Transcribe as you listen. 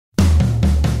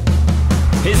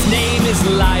His name is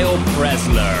Lyle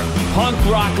Presler, punk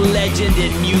rock legend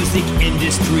and music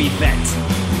industry vet.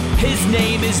 His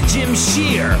name is Jim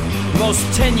Shear, most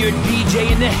tenured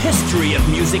DJ in the history of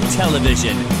music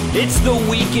television. It's The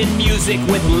Week in Music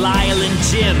with Lyle and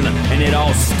Jim, and it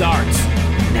all starts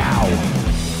now.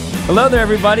 Hello there,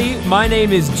 everybody. My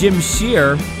name is Jim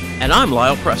Shear. And I'm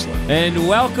Lyle Presler. And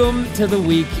welcome to The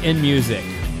Week in Music.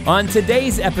 On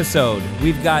today's episode,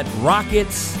 we've got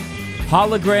rockets,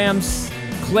 holograms,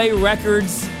 clay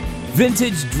records,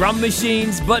 vintage drum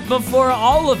machines. But before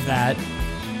all of that,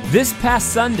 this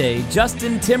past Sunday,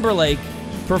 Justin Timberlake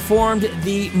performed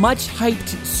the much-hyped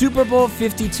Super Bowl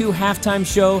 52 halftime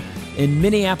show in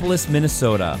Minneapolis,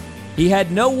 Minnesota. He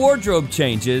had no wardrobe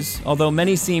changes, although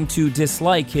many seem to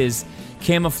dislike his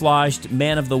camouflaged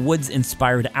Man of the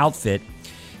Woods-inspired outfit.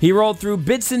 He rolled through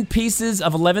bits and pieces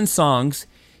of 11 songs.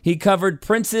 He covered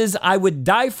Prince's I Would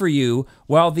Die For You,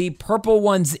 while the Purple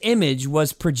One's image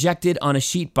was projected on a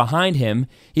sheet behind him.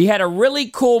 He had a really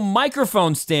cool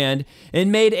microphone stand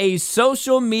and made a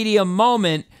social media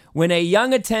moment when a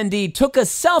young attendee took a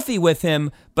selfie with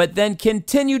him, but then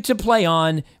continued to play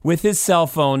on with his cell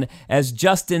phone as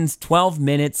Justin's 12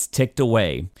 minutes ticked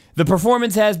away. The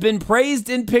performance has been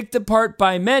praised and picked apart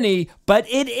by many, but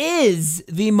it is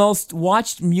the most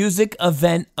watched music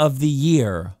event of the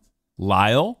year.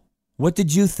 Lyle, what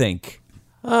did you think?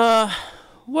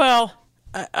 Well,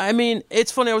 I mean,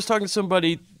 it's funny. I was talking to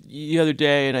somebody the other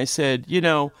day, and I said, you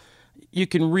know, you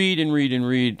can read and read and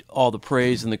read all the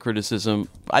praise and the criticism,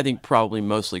 I think probably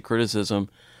mostly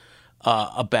criticism,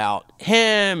 about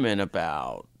him and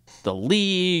about the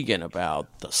league and about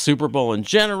the Super Bowl in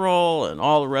general and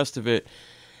all the rest of it.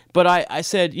 But I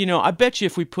said, you know, I bet you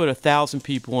if we put 1,000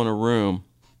 people in a room,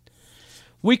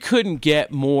 we couldn't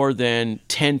get more than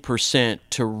 10%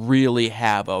 to really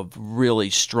have a really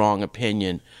strong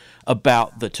opinion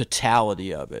about the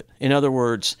totality of it. In other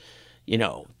words, you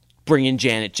know, bringing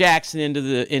Janet Jackson into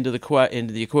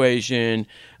the equation,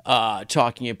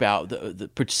 talking about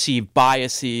the perceived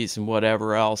biases and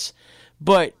whatever else.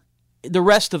 But the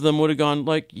rest of them would have gone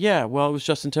like, yeah, well, it was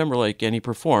Justin Timberlake and he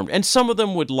performed. And some of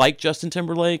them would like Justin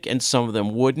Timberlake and some of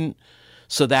them wouldn't.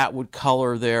 So that would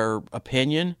color their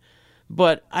opinion.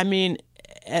 But, I mean,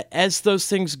 as those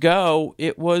things go,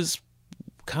 it was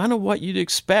kind of what you'd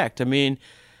expect. I mean,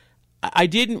 I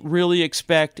didn't really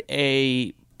expect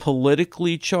a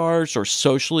politically charged or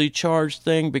socially charged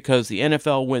thing because the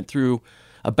NFL went through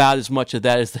about as much of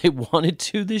that as they wanted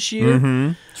to this year.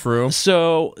 Mm-hmm. True.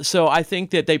 So I think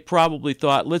that they probably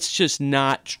thought, let's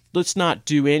not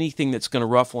do anything that's going to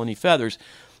ruffle any feathers.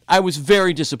 I was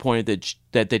very disappointed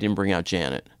that they didn't bring out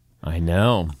Janet. I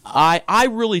know. I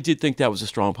really did think that was a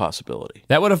strong possibility.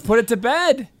 That would have put it to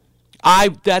bed.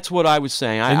 That's what I was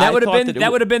saying. And that would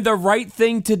have been the right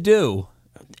thing to do.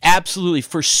 Absolutely,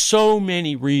 for so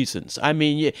many reasons. I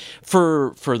mean,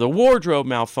 for the wardrobe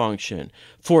malfunction,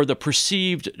 for the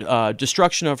perceived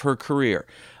destruction of her career,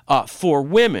 for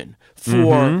women,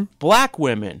 for black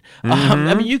women.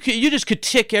 I mean, you just could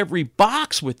tick every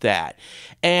box with that.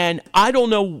 And I don't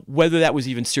know whether that was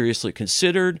even seriously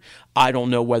considered. I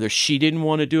don't know whether she didn't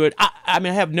want to do it. I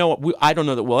mean, I don't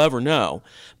know that we'll ever know.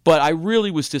 But I really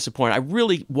was disappointed. I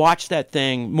really watched that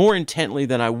thing more intently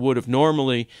than I would have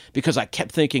normally because I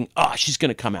kept thinking, oh, she's going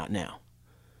to come out now.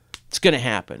 It's going to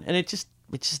happen. And it just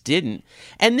didn't.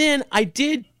 And then I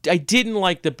didn't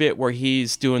like the bit where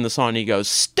he's doing the song and he goes,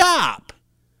 stop!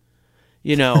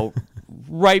 You know,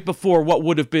 right before what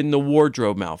would have been the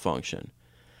wardrobe malfunction.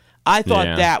 I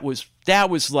thought that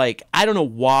was like, I don't know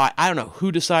why, I don't know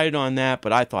who decided on that,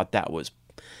 but I thought that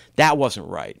wasn't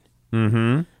right.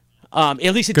 Mm-hmm. At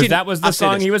least it didn't. Because that was the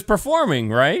song he was performing,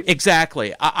 right?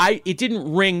 Exactly. It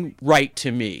didn't ring right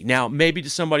to me. Now, maybe to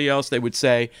somebody else they would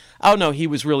say, oh no, he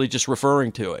was really just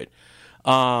referring to it.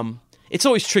 It's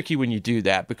always tricky when you do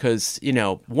that because, you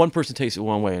know, one person takes it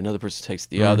one way, another person takes it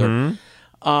the other.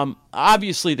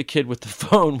 Obviously, the kid with the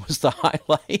phone was the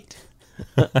highlight.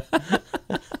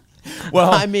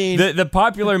 Well, I mean, the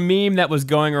popular meme that was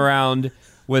going around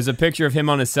was a picture of him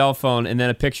on his cell phone and then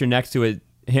a picture next to it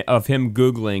of him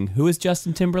Googling, who is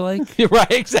Justin Timberlake?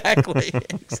 Right, exactly.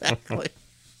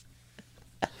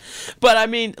 But I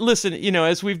mean, listen, you know,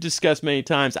 as we've discussed many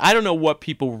times, I don't know what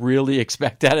people really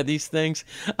expect out of these things.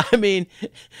 I mean,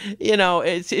 you know,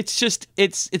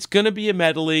 it's going to be a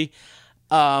medley.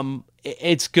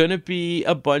 It's going to be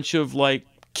a bunch of like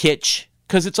kitsch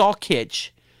because it's all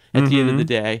kitsch at the end of the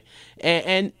day.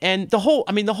 And the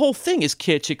whole thing is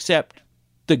kitsch except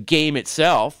the game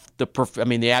itself,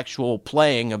 the actual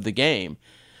playing of the game.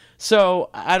 So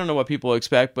I don't know what people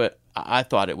expect, but I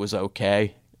thought it was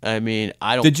okay. I mean,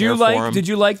 I don't care for him. Did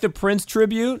you like the Prince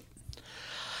tribute?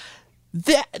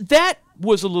 That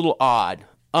was a little odd.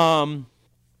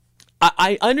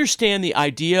 I understand the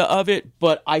idea of it,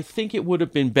 but I think it would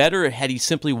have been better had he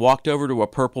simply walked over to a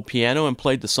purple piano and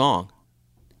played the song.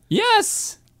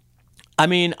 Yes. I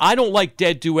mean, I don't like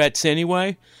dead duets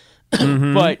anyway,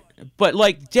 but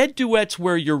like dead duets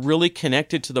where you're really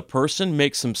connected to the person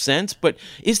makes some sense. But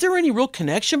is there any real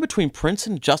connection between Prince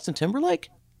and Justin Timberlake?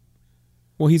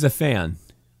 Well, he's a fan.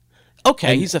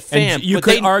 Okay, he's a fan. And you but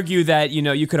could argue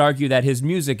that his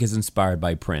music is inspired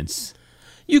by Prince.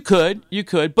 You could,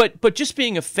 but just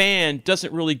being a fan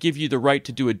doesn't really give you the right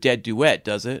to do a dead duet,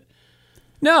 does it?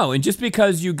 No, and just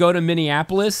because you go to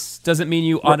Minneapolis doesn't mean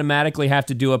you automatically have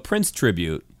to do a Prince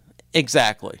tribute.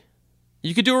 Exactly.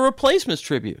 You could do a Replacements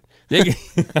tribute. You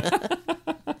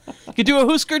could do a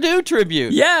Husker Du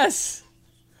tribute. Yes.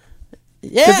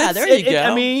 Yeah, there you go.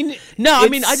 I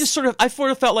I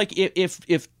sort of felt like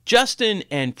if Justin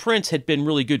and Prince had been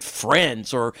really good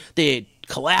friends, or they had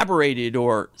collaborated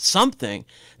or something,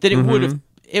 that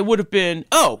it would have been,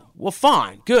 oh, well,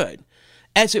 fine, good.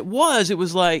 As it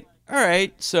was like, all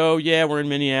right, so yeah, we're in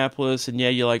Minneapolis, and yeah,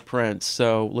 you like Prince,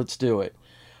 so let's do it.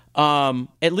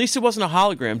 At least it wasn't a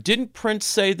hologram. Didn't Prince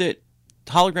say that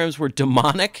holograms were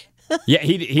demonic? Yeah,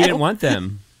 he didn't want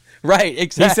them. Right,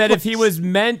 exactly. He said if he was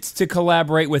meant to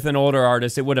collaborate with an older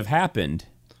artist, it would have happened.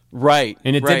 Right.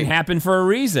 And it didn't happen for a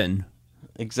reason.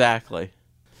 Exactly.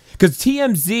 Because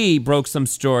TMZ broke some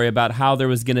story about how there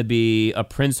was going to be a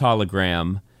Prince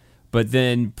hologram, but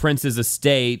then Prince's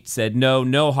estate said no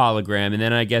hologram, and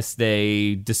then I guess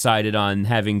they decided on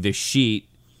having the sheet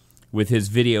with his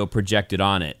video projected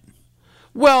on it.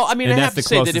 Well, I mean, and I have to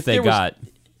say that if they got.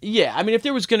 Yeah, I mean, if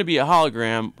there was going to be a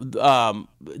hologram,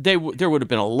 there would have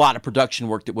been a lot of production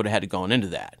work that would have had to go into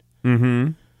that.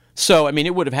 Mm-hmm. So, I mean,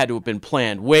 it would have had to have been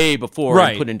planned way before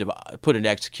and put into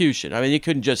execution. I mean, you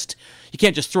can't just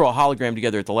throw a hologram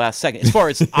together at the last second. As far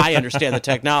as I understand the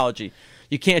technology,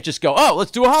 you can't just go, oh, let's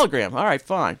do a hologram. All right,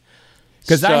 fine.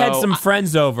 Because I had some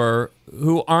friends over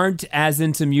who aren't as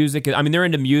into music. I mean, they're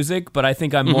into music, but I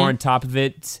think I'm more on top of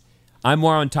it. I'm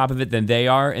more on top of it than they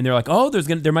are, and they're like, oh,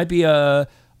 there might be a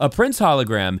Prince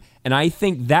hologram, and I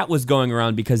think that was going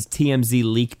around because TMZ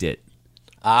leaked it.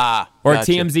 Or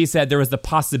gotcha. TMZ said there was the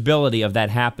possibility of that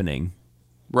happening.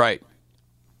 Right.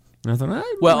 And I thought,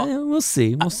 well, we'll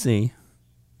see. We'll see.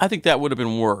 I think that would have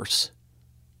been worse.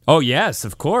 Oh, yes,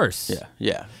 of course.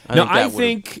 Yeah. I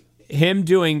think him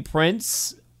doing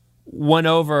Prince won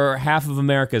over half of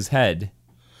America's head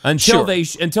until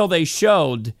they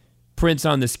showed Prince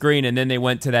on the screen, and then they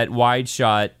went to that wide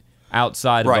shot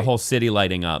outside of the whole city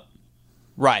lighting up.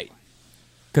 Right.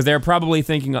 Because they're probably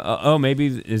thinking, oh, maybe,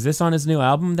 is this on his new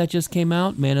album that just came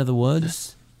out, Man of the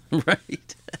Woods?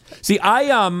 Right. See,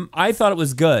 I thought it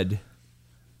was good.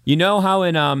 You know how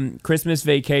in Christmas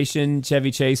Vacation,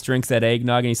 Chevy Chase drinks that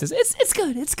eggnog and he says, it's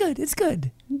good.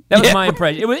 That was my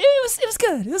impression. It was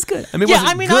good. It was good. I mean, it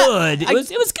wasn't good.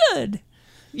 It was good.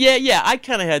 Yeah, I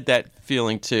kind of had that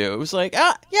feeling too. It was like,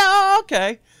 yeah,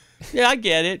 okay. Yeah, I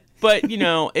get it. But,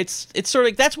 it's sort of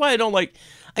like, that's why I don't like,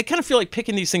 I kind of feel like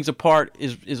picking these things apart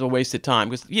is a waste of time.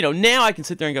 Because, now I can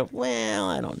sit there and go, well,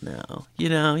 I don't know.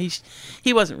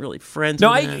 He wasn't really friends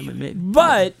with him.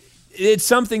 But it's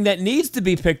something that needs to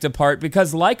be picked apart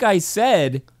because, like I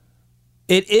said,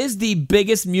 it is the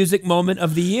biggest music moment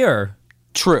of the year.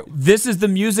 True. This is the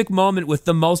music moment with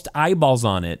the most eyeballs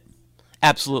on it.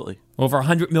 Absolutely. Over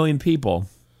 100 million people.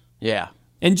 Yeah.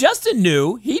 And Justin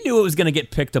knew. He knew it was going to get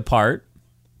picked apart.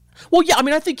 Well, yeah, I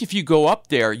mean, I think if you go up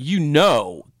there,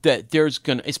 that there's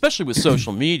going to, especially with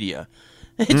social media,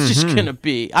 it's just going to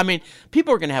be, I mean,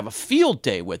 people are going to have a field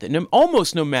day with it,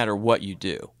 almost no matter what you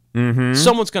do. Mm-hmm.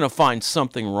 Someone's going to find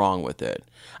something wrong with it.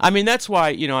 I mean, that's why,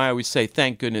 I always say,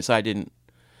 thank goodness I didn't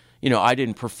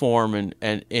perform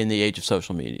in the age of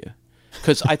social media.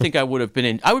 Because I think I would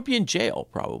be in jail,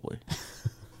 probably.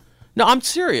 No, I'm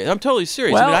serious. I'm totally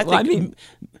serious. Well, I think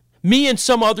me and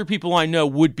some other people I know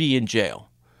would be in jail.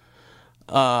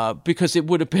 Because it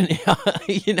would have been,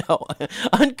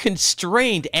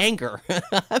 unconstrained anger.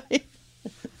 I mean,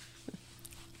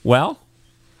 well,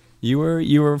 you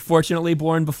were fortunately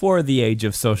born before the age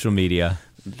of social media.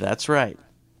 That's right.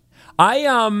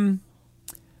 I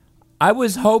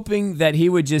was hoping that he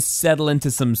would just settle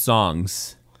into some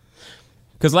songs.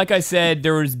 Because like I said,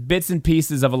 there was bits and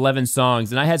pieces of 11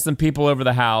 songs, and I had some people over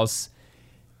the house,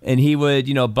 and he would,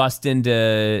 bust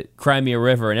into Cry Me a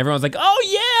River, and everyone's like,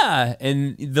 oh, yeah!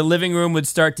 And the living room would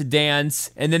start to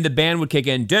dance, and then the band would kick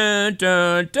in, dun,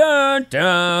 dun, dun,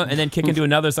 dun, and then kick into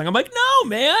another song. I'm like, no,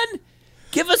 man!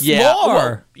 Give us Yeah, more.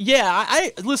 well, yeah.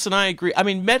 I listen. I agree. I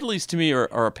mean, medleys to me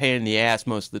are a pain in the ass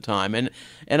most of the time,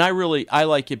 and I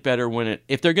like it better when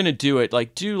if they're gonna do it,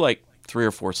 like do like 3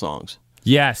 or 4 songs.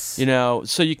 Yes.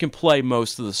 So you can play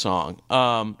most of the song.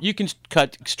 You can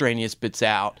cut extraneous bits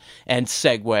out and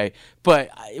segue,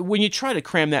 but when you try to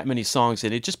cram that many songs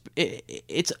in,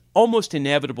 it's almost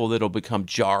inevitable that it'll become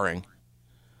jarring.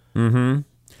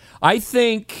 I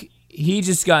think he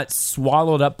just got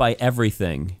swallowed up by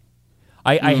everything.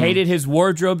 I hated his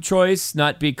wardrobe choice,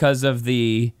 not because of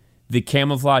the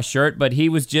camouflage shirt, but he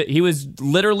was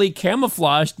literally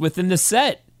camouflaged within the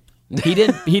set. He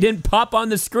didn't pop on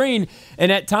the screen,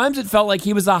 and at times it felt like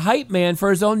he was a hype man for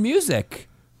his own music.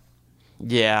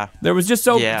 Yeah, there was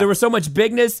so much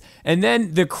bigness, and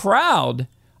then the crowd.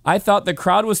 I thought the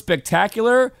crowd was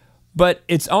spectacular, but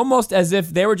it's almost as if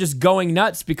they were just going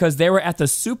nuts because they were at the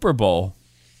Super Bowl.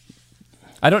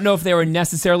 I don't know if they were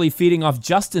necessarily feeding off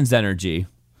Justin's energy.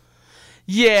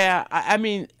 Yeah, I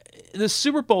mean, the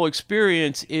Super Bowl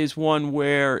experience is one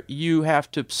where you have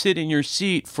to sit in your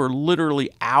seat for literally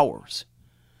hours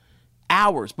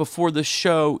before the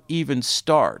show even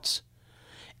starts.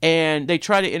 And they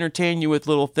try to entertain you with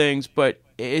little things, but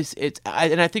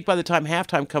I think by the time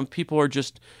halftime comes, people are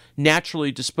just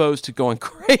naturally disposed to going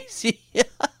crazy.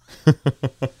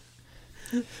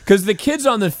 Because the kids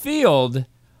on the field,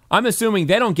 I'm assuming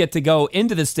they don't get to go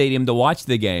into the stadium to watch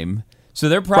the game. So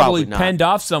they're probably penned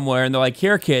off somewhere, and they're like,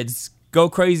 here, kids, go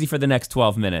crazy for the next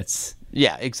 12 minutes.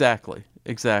 Yeah, exactly.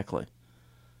 But,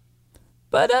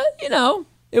 it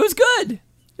was good.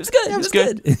 It was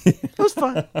good. It was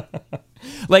fun.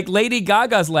 Like Lady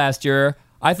Gaga's last year,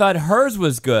 I thought hers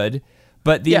was good,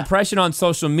 but the impression on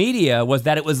social media was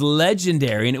that it was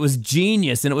legendary, and it was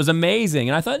genius, and it was amazing.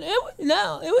 And I thought, it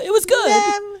was good.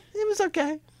 Yeah, it was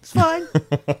okay. It's fine.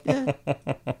 Yeah.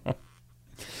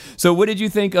 So what did you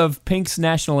think of Pink's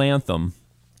national anthem?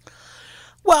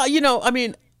 Well, I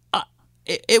mean,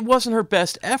 it wasn't her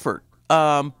best effort,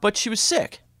 but she was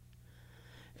sick.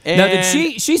 And now,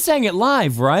 did she sang it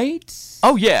live, right?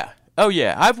 Oh yeah.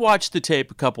 I've watched the tape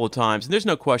a couple of times, and there's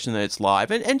no question that it's live.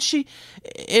 And she,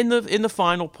 in the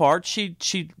final part, she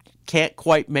can't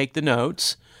quite make the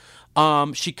notes.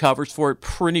 She covers for it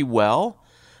pretty well.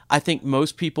 I think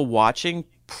most people watching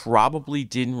probably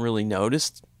didn't really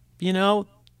notice,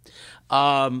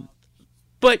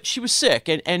 But she was sick,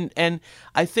 and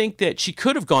I think that she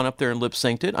could have gone up there and lip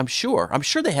synced it. I'm sure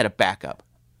they had a backup.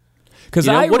 Because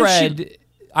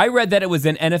I read that it was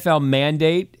an NFL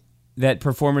mandate that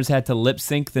performers had to lip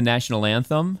sync the national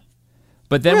anthem.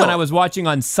 But then when I was watching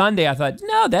on Sunday, I thought,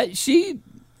 no,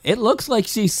 it looks like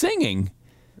she's singing.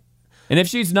 And if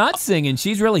she's not singing,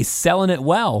 she's really selling it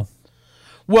well.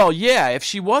 Well, yeah, if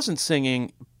she wasn't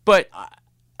singing, but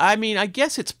I mean, I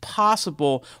guess it's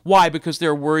possible. Why? Because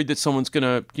they're worried that someone's going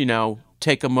to,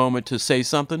 take a moment to say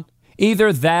something?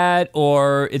 Either that,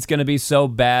 or it's going to be so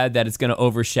bad that it's going to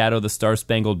overshadow the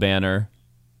Star-Spangled Banner.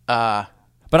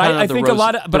 But I think a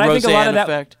lot of that.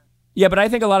 Effect. Yeah, but I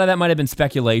think a lot of that might have been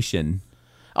speculation.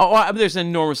 Oh, there's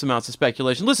enormous amounts of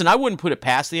speculation. Listen, I wouldn't put it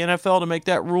past the NFL to make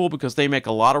that rule because they make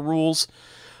a lot of rules.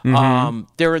 Mm-hmm.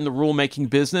 They're in the rule-making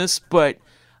business, but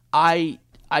I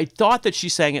thought that she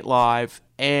sang it live,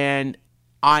 and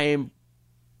I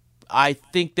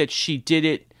think that she did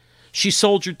it. She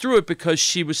soldiered through it because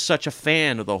she was such a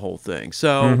fan of the whole thing.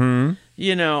 So,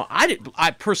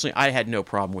 I personally had no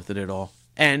problem with it at all.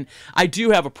 And I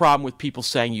do have a problem with people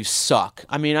saying you suck.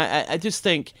 I mean, I just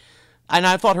think, and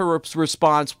I thought her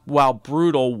response, while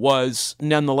brutal, was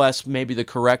nonetheless maybe the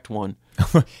correct one.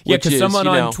 Yeah, because someone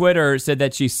on Twitter said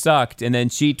that she sucked, and then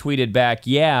she tweeted back,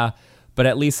 yeah, but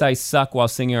at least I suck while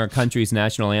singing our country's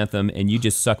national anthem, and you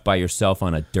just suck by yourself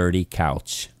on a dirty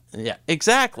couch. Yeah,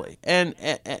 exactly. And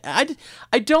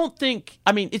I don't think,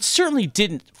 I mean, it certainly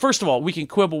didn't. First of all, we can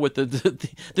quibble with the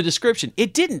description.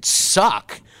 It didn't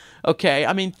suck. Okay,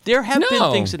 I mean, there have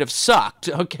been things that have sucked,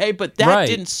 okay, but that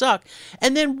didn't suck.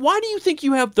 And then why do you think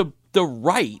you have the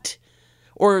right,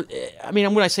 or, I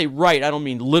mean, when I say right, I don't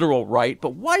mean literal right,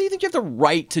 but why do you think you have the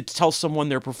right to tell someone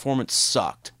their performance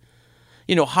sucked?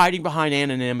 Hiding behind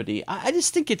anonymity. I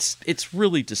just think it's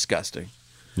really disgusting.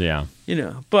 Yeah.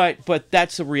 But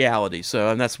that's a reality,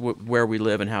 and that's where we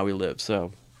live and how we live,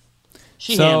 so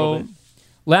she handled it.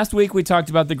 Last week we talked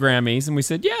about the Grammys, and we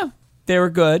said, yeah, they were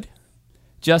good.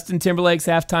 Justin Timberlake's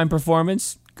halftime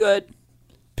performance, good.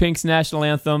 Pink's national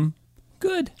anthem,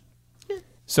 good.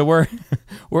 So we're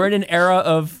in an era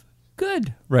of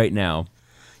good right now.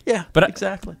 Yeah,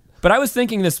 exactly. But I was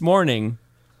thinking this morning,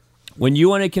 when you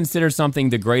want to consider something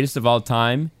the greatest of all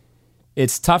time,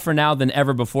 it's tougher now than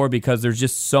ever before because there's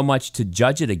just so much to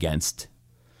judge it against.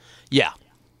 Yeah.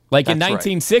 Like in That's right.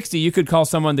 1960, you could call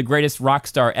someone the greatest rock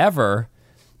star ever,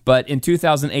 but in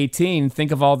 2018,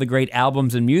 think of all the great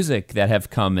albums and music that have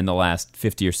come in the last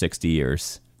 50 or 60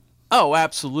 years. Oh,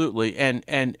 absolutely.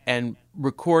 And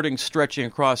recording stretching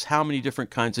across how many different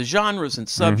kinds of genres and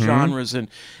subgenres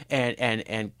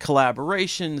and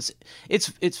collaborations.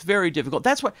 It's very difficult.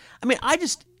 That's why, I mean, I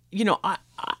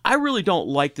really don't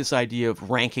like this idea of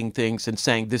ranking things and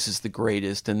saying this is the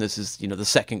greatest and this is, the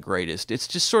second greatest. It's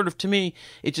just sort of, to me,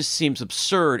 it just seems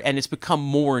absurd, and it's become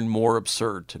more and more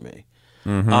absurd to me.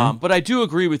 But I do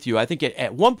agree with you. I think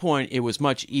at one point it was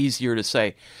much easier to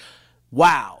say,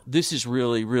 wow, this is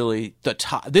really, really the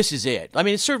top. This is it. I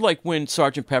mean, it's sort of like when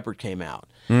Sgt. Pepper came out,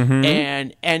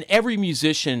 and every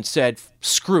musician said,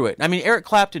 "Screw it." I mean, Eric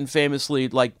Clapton famously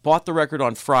bought the record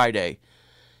on Friday,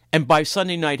 and by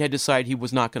Sunday night had decided he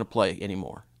was not going to play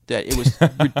anymore. That it was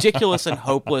ridiculous and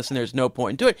hopeless, and there's no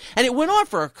point in doing it. And it went on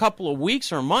for a couple of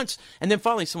weeks or months, and then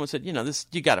finally someone said, "This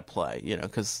you got to play,"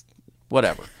 because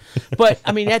whatever. But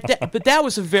I mean, but that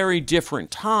was a very different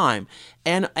time,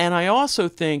 and I also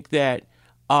think that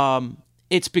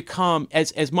it's become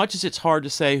as much as it's hard to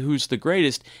say who's the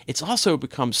greatest, it's also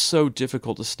become so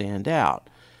difficult to stand out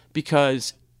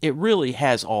because it really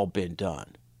has all been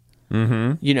done,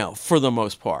 for the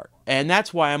most part, and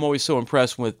that's why I'm always so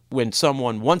impressed with when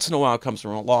someone once in a while comes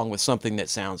along with something that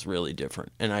sounds really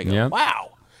different, and I go,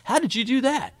 "Wow, how did you do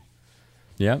that?"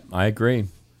 Yeah, I agree.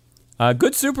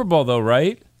 Good Super Bowl though,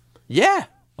 right? Yeah.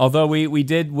 Although we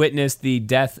did witness the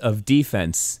death of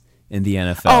defense in the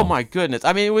NFL. Oh my goodness.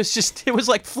 I mean, it was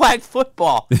like flag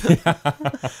football.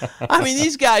 I mean,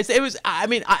 these guys,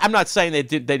 I'm not saying they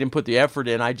didn't put the effort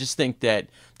in. I just think that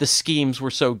the schemes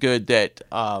were so good that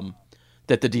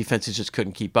that the defenses just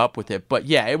couldn't keep up with it. But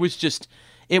yeah, it was just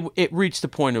it reached the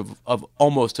point of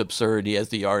almost absurdity as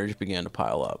the yardage began to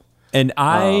pile up. And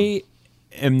I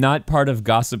am not part of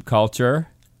gossip culture,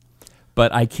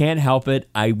 but I can't help it.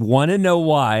 I want to know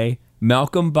why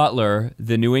Malcolm Butler,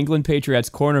 the New England Patriots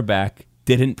cornerback,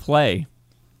 didn't play.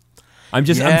 I'm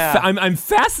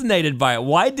fascinated by it.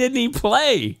 Why didn't he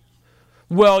play?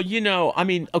 Well, I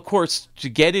mean, of course, to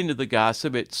get into the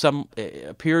gossip, it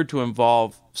appeared to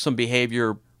involve some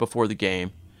behavior before the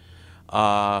game.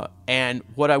 And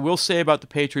what I will say about the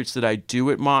Patriots that I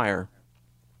do admire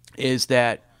is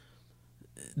that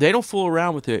they don't fool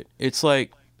around with it. It's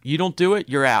like, you don't do it,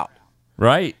 you're out.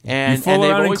 Right. And you fool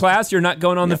around in class, you're not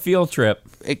going on the field trip.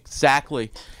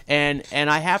 Exactly. And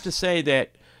I have to say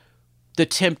that the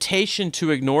temptation to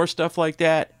ignore stuff like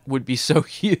that would be so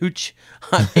huge.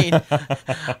 I mean,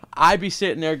 I'd be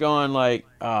sitting there going like,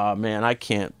 oh, man, I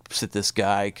can't sit this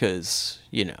guy because,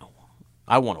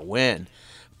 I want to win.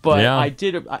 But I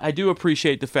do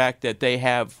appreciate the fact that they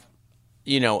have,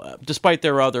 despite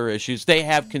their other issues,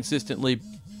 they've consistently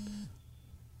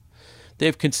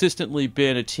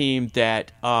been a team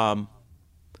that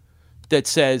that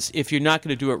says if you're not going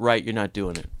to do it right, you're not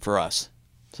doing it for us.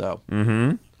 So,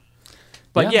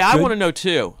 But I want to know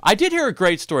too. I did hear a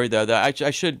great story though that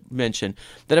I should mention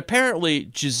that apparently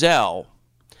Giselle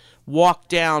walked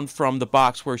down from the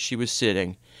box where she was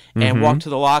sitting and walked to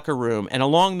the locker room, and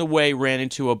along the way ran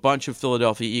into a bunch of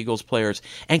Philadelphia Eagles players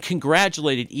and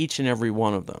congratulated each and every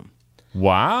one of them.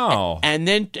 Wow! And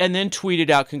then tweeted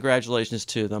out congratulations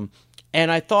to them.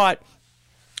 And I thought,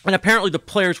 and apparently the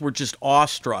players were just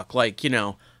awestruck, like,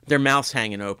 their mouths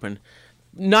hanging open,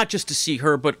 not just to see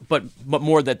her, but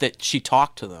more that she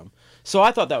talked to them. So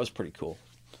I thought that was pretty cool.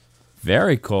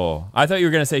 Very cool. I thought you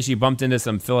were going to say she bumped into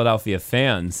some Philadelphia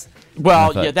fans.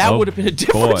 Well, that would have been a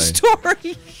different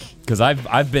story. Because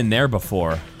I've been there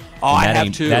before. Oh, I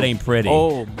have too. That ain't pretty.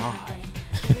 Oh, my.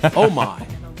 Oh, my.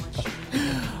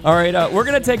 All right, we're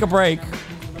going to take a break.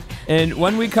 And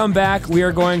when we come back, we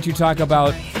are going to talk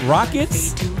about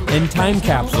rockets and time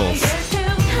capsules.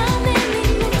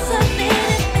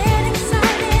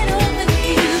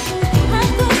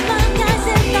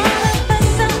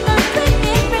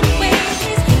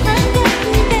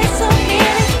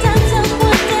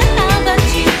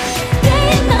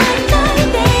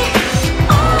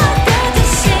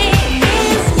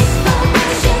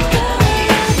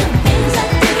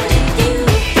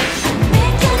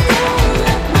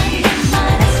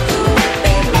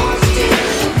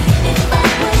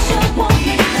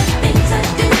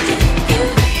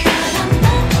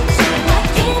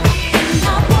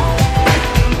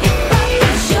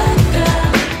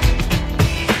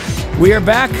 We are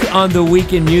back on The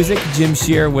Week in Music. Jim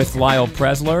Shear with Lyle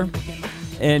Presler.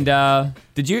 And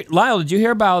did you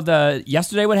hear about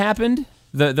yesterday what happened?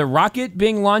 The rocket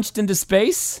being launched into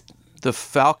space? The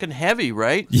Falcon Heavy,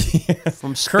 right? Yeah.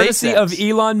 From SpaceX. Courtesy of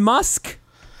Elon Musk.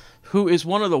 Who is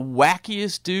one of the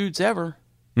wackiest dudes ever.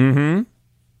 Mm-hmm.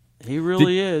 He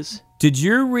really is. Did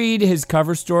you read his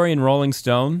cover story in Rolling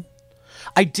Stone?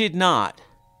 I did not.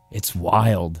 It's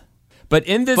wild. But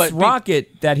in this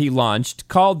rocket that he launched,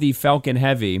 called the Falcon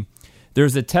Heavy,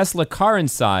 there's a Tesla car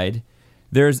inside,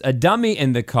 there's a dummy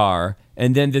in the car,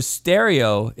 and then the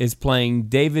stereo is playing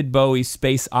David Bowie's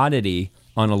Space Oddity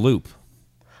on a loop.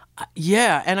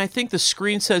 Yeah, and I think the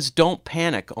screen says "Don't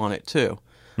Panic" on it too.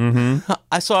 Mm-hmm.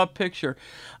 I saw a picture.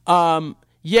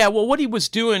 Yeah, well, what he was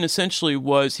doing essentially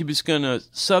was he was going to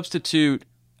substitute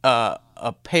a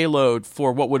payload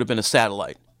for what would have been a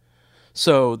satellite.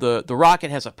 So the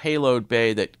rocket has a payload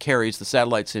bay that carries the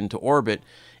satellites into orbit,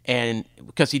 and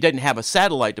because he didn't have a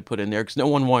satellite to put in there, because no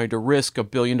one wanted to risk $1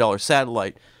 billion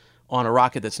satellite on a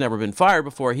rocket that's never been fired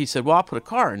before, he said, well, I'll put a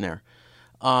car in there.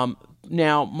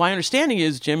 Now, my understanding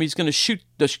is, Jim, he's going to shoot,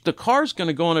 the car's going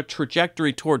to go on a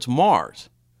trajectory towards Mars.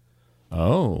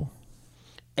 Oh.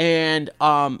 And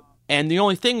the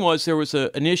only thing was there was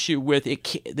an issue with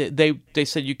it. They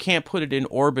said you can't put it in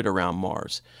orbit around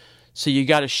Mars. So you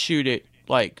got to shoot it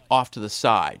like off to the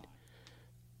side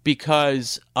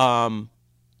because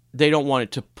they don't want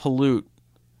it to pollute.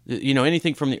 You know,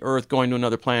 anything from the Earth going to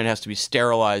another planet has to be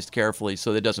sterilized carefully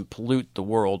so that it doesn't pollute the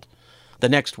world, the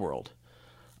next world.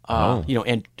 You know,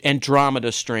 and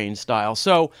Andromeda strain style.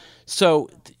 So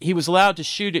he was allowed to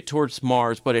shoot it towards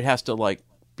Mars, but it has to like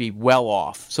be well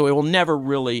off. So it will never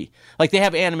really, like, they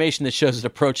have animation that shows it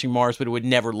approaching Mars, but it would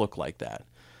never look like that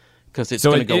because it's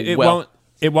going to go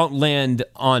It won't land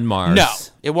on Mars. No,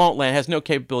 it won't land. It has no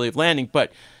capability of landing,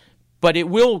 but it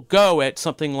will go at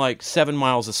something like 7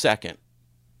 miles a second.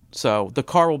 So the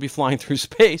car will be flying through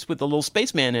space with a little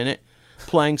spaceman in it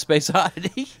playing Space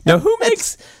Oddity. Now, who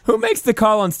makes the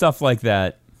call on stuff like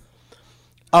that?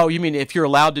 Oh, you mean if you're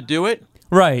allowed to do it?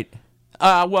 Right.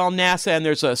 Well, NASA, and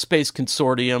there's a space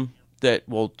consortium that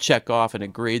will check off and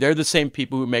agree. They're the same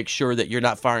people who make sure that you're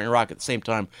not firing a rocket at the same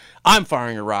time I'm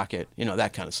firing a rocket, you know,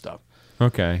 that kind of stuff.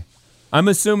 Okay. I'm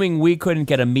assuming we couldn't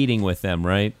get a meeting with them,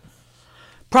 right?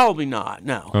 Probably not,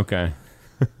 no. Okay.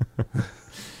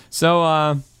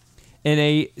 So, in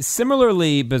a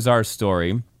similarly bizarre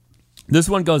story, this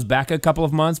one goes back a couple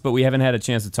of months, but we haven't had a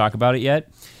chance to talk about it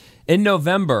yet. In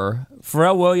November,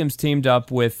 Pharrell Williams teamed up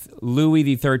with Louis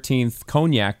XIII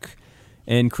Cognac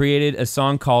and created a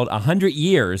song called 100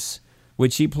 Years,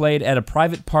 which he played at a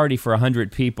private party for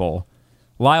 100 people.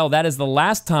 Lyle, that is the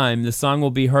last time the song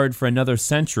will be heard for another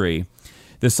century.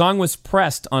 The song was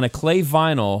pressed on a clay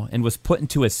vinyl and was put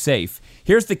into a safe.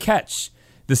 Here's the catch.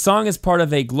 The song is part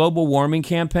of a global warming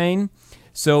campaign.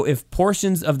 So if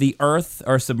portions of the Earth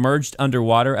are submerged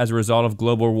underwater as a result of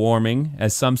global warming,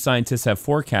 as some scientists have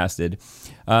forecasted,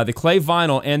 the clay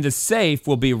vinyl and the safe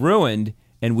will be ruined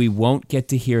and we won't get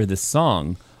to hear the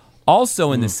song.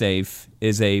 Also in the safe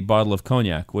is a bottle of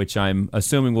cognac, which I'm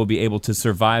assuming will be able to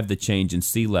survive the change in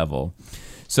sea level.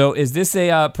 So is this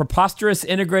a preposterous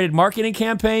integrated marketing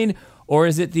campaign, or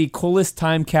is it the coolest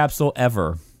time capsule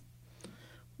ever?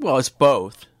 Well, it's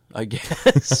both, I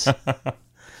guess.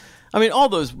 I mean, all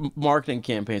those marketing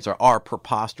campaigns are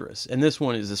preposterous, and this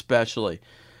one is especially.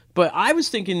 But I was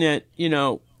thinking that, you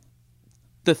know,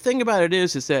 the thing about it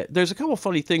is that there's a couple of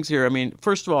funny things here. I mean,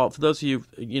 first of all, for those of you,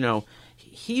 you know,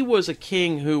 he was a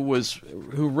king who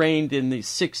reigned in the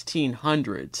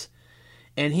 1600s,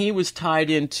 and he was tied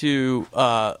into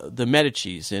the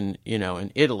Medicis in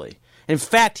Italy. In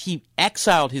fact, he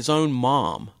exiled his own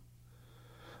mom.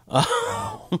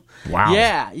 Wow.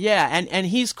 Yeah, and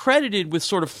he's credited with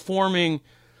sort of forming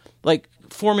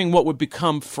what would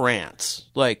become France,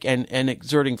 like and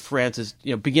exerting France's,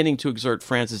 beginning to exert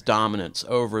France's dominance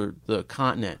over the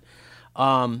continent.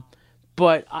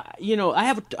 But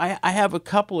I have a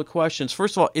couple of questions.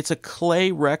 First of all, it's a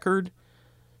clay record.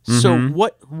 So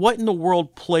what in the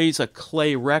world plays a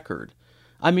clay record?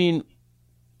 I mean,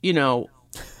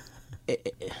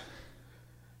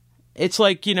 it's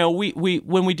like, we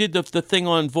when we did the thing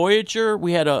on Voyager,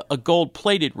 we had a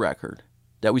gold-plated record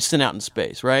that we sent out in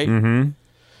space, right? Mm-hmm.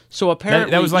 So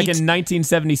apparently that was like in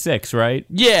 1976, right?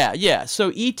 Yeah.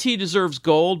 So E.T. deserves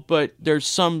gold, but there's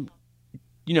some,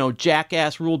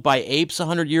 jackass ruled by apes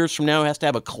 100 years from now has to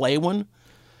have a clay one.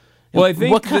 Well, I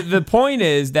think the point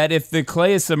is that if the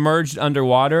clay is submerged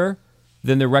underwater,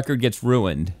 then the record gets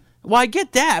ruined. Well, I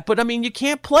get that, but I mean, you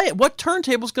can't play it. What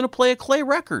turntable is going to play a clay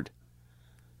record?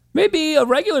 Maybe a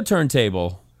regular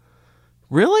turntable.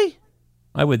 Really?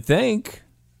 I would think.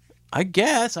 I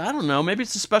guess. I don't know. Maybe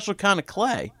it's a special kind of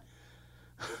clay.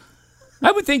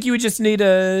 I would think you would just need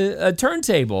a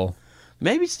turntable.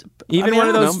 Maybe. Even one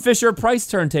of those Fisher-Price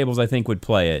turntables, I think, would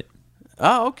play it.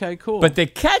 Oh, okay, cool. But the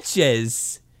catch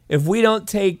is, if we don't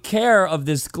take care of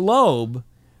this globe,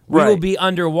 we will Right. be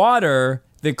underwater.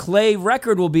 The Clay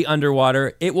record will be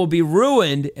underwater. It will be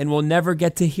ruined, and we'll never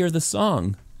get to hear the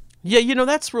song. Yeah,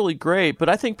 that's really great, but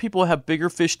I think people have bigger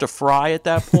fish to fry at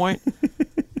that point.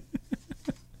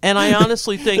 And I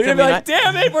honestly think, They're gonna be like,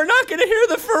 damn it, we're not going to hear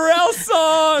the Pharrell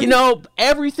song.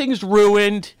 Everything's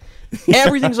ruined,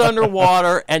 everything's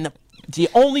underwater, and the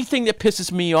only thing that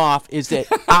pisses me off is that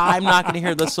I'm not going to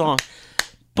hear the song.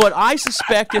 But I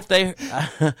suspect if they,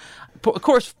 of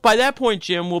course, by that point,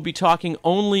 Jim, we'll be talking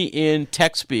only in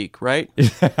text speak, right?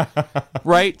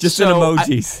 Right? Just in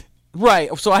emojis.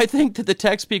 Right. So I think that the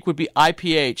text speak would be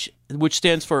IPH, which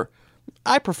stands for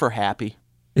I prefer happy.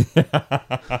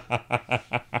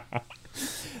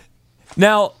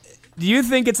 Now, do you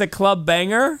think it's a club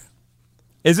banger?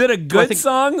 Is it a good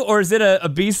song, or is it a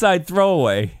B-side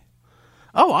throwaway?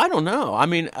 Oh, I don't know. I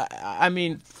mean,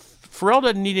 Pharrell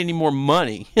doesn't need any more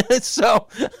money, so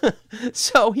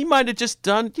he might have just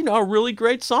done a really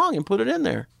great song and put it in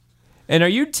there. And are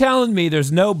you telling me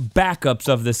there's no backups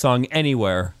of the song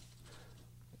anywhere?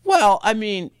 Well, I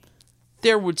mean,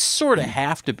 there would sort of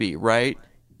have to be, right?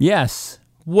 Yes.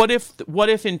 What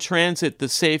if in transit the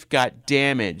safe got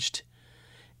damaged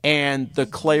and the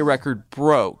Clay record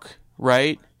broke,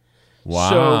 right?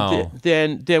 Wow. So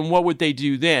then what would they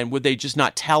do then? Would they just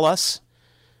not tell us?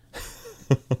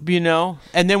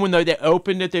 And then when they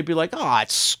opened it, they'd be like, "Oh,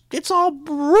 it's all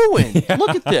ruined.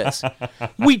 Look at this."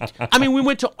 We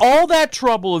went to all that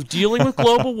trouble of dealing with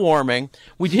global warming.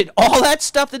 We did all that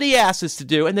stuff that he asked us to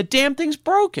do, and the damn thing's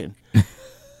broken.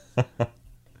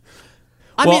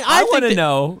 I want to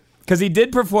know, because he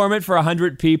did perform it for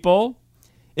 100 people.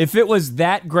 If it was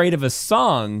that great of a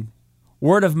song,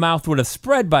 word of mouth would have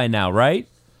spread by now, right?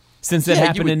 Since it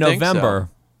happened in November.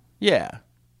 So. Yeah.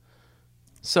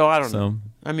 So I don't know.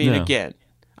 Again,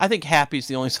 I think Happy's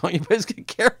the only song anybody's going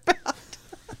to care about.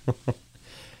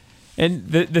 And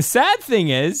the sad thing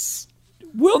is,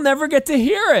 we'll never get to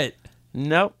hear it.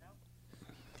 Nope.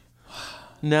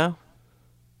 No.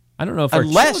 I don't know if our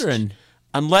children...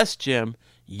 Unless, Jim,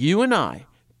 you and I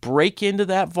break into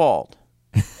that vault,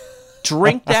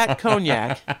 drink that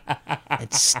cognac,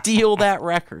 and steal that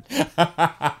record.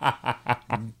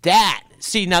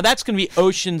 Now that's going to be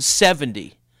Ocean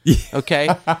 70. Okay?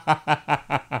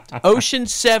 Ocean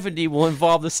 70 will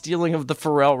involve the stealing of the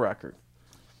Pharrell record.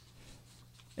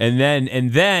 And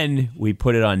then we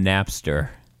put it on Napster.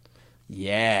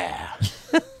 Yeah.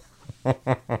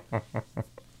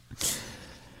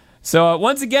 So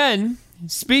once again,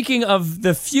 speaking of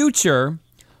the future,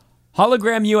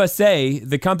 Hologram USA,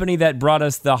 the company that brought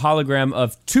us the hologram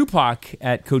of Tupac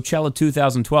at Coachella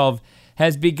 2012,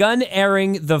 has begun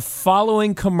airing the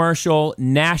following commercial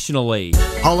nationally.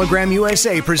 Hologram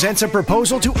USA presents a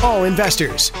proposal to all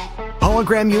investors.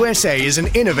 Hologram USA is an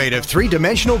innovative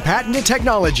three-dimensional patented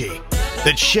technology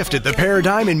that shifted the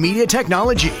paradigm in media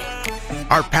technology.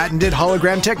 Our patented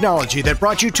hologram technology that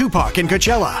brought you Tupac and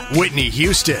Coachella, Whitney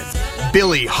Houston,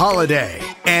 Billie Holiday,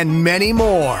 and many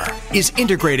more is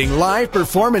integrating live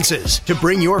performances to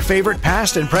bring your favorite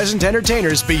past and present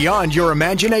entertainers beyond your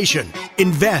imagination.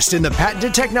 Invest in the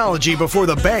patented technology before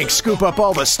the banks scoop up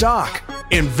all the stock.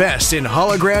 Invest in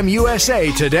Hologram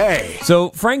USA today.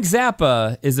 So Frank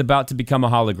Zappa is about to become a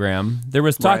hologram. There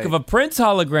was talk of a Prince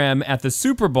hologram at the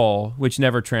Super Bowl, which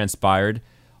never transpired.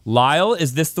 Lyle,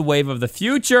 is this the wave of the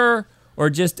future,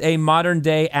 or just a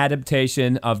modern-day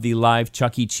adaptation of the live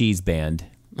Chuck E. Cheese band?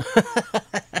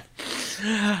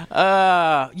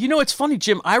 It's funny,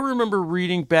 Jim. I remember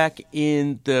reading back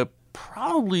in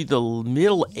probably the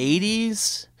middle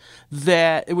 80s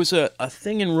that it was a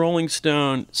thing in Rolling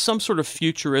Stone, some sort of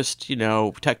futurist,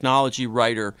 technology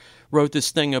writer wrote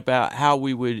this thing about how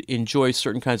we would enjoy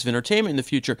certain kinds of entertainment in the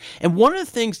future. And one of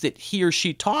the things that he or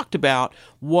she talked about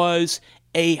was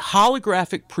a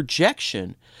holographic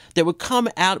projection that would come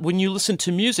out when you listen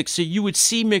to music. So you would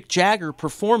see Mick Jagger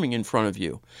performing in front of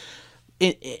you.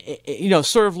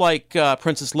 Sort of like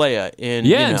Princess Leia in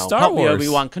Star Help Me Wars.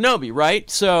 Obi-Wan Kenobi, right?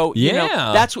 So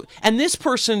that's what. And this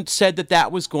person said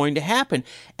that was going to happen.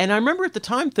 And I remember at the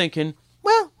time thinking,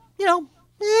 well,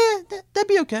 that'd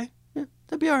be okay. Yeah,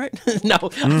 that'd be all right. No,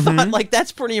 I thought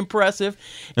that's pretty impressive.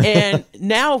 And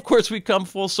now, of course, we come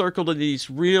full circle to these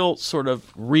real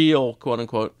quote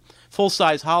unquote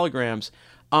full-size holograms.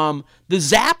 The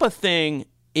Zappa thing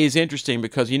is interesting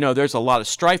because there's a lot of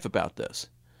strife about this.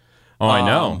 Oh, I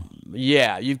know.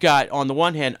 Yeah, you've got on the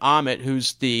one hand Amit,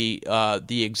 who's the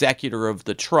executor of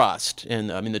the trust, and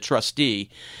the trustee,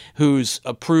 who's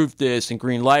approved this and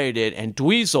green-lighted it, and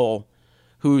Dweezil,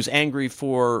 who's angry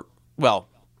for, well,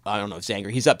 I don't know if he's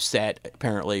angry, he's upset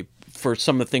apparently for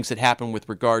some of the things that happened with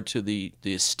regard to the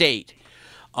estate.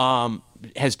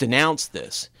 has denounced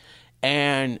this.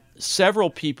 And several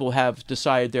people have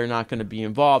decided they're not going to be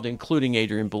involved, including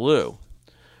Adrian Belew.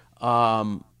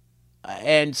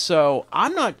 And so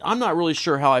I'm not really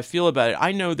sure how I feel about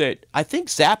it. I think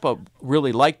Zappa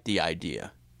really liked the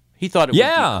idea. He thought it would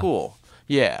be cool.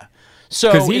 Yeah.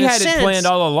 So because he had it planned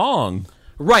all along.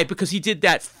 Right, because he did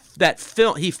that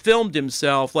film. He filmed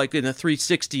himself like in a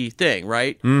 360 thing,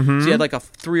 right? Mm-hmm. So he had like a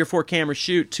 3 or 4 camera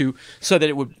shoot so that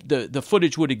it would the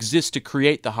footage would exist to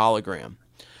create the hologram.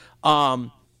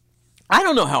 I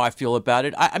don't know how I feel about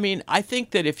it. I mean, I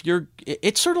think that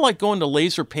it's sort of like going to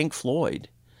laser Pink Floyd.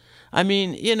 I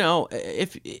mean,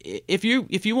 if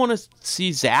you want to see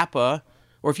Zappa,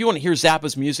 or if you want to hear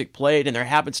Zappa's music played, and there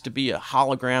happens to be a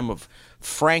hologram of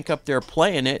Frank up there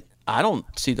playing it, I don't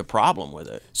see the problem with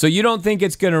it. So you don't think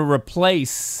it's going to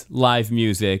replace live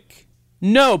music?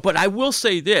 No, but I will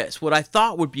say this. What I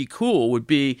thought would be cool would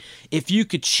be if you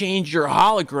could change your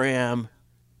hologram,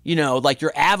 like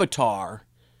your avatar,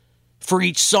 for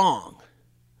each song.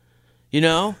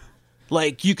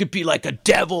 Like you could be like a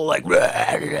devil, like,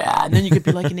 and then you could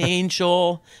be like an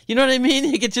angel. You know what I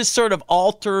mean? You could just sort of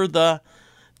alter the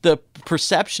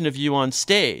perception of you on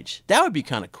stage. That would be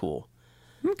kind of cool.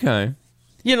 Okay.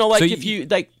 Like if you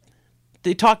like,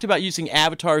 they talked about using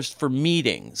avatars for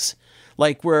meetings.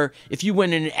 Like where if you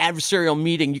went in an adversarial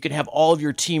meeting, you could have all of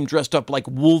your team dressed up like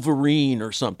Wolverine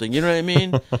or something. You know what I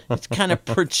mean? It's kind of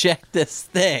project this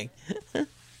thing.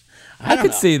 I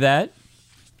could see that.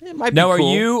 It might now, be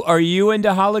cool. Are you into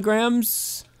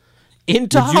holograms?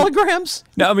 Holograms?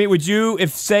 No, I mean, would you,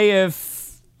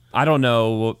 if I don't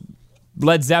know,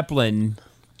 Led Zeppelin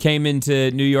came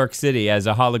into New York City as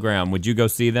a hologram, would you go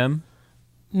see them?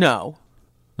 No.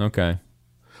 Okay.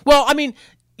 Well, I mean,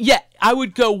 yeah, I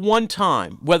would go one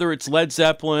time, whether it's Led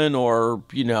Zeppelin or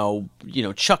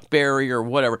Chuck Berry or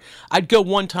whatever. I'd go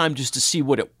one time just to see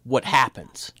what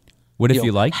happens. What if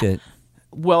you liked it?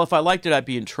 Well, if I liked it, I'd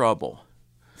be in trouble.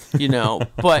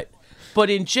 But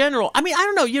in general, I mean, I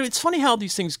don't know. It's funny how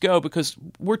these things go because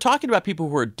we're talking about people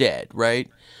who are dead, right?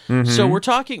 Mm-hmm. So we're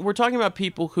talking about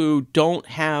people who don't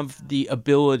have the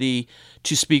ability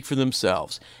to speak for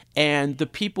themselves, and the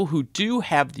people who do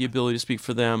have the ability to speak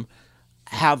for them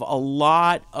have a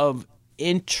lot of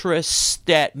interests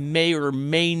that may or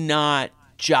may not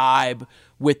jibe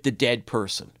with the dead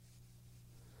person.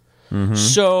 Mm-hmm.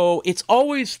 So it's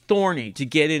always thorny to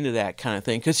get into that kind of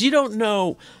thing because you don't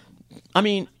know. I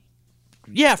mean,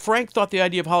 yeah, Frank thought the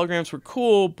idea of holograms were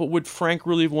cool, but would Frank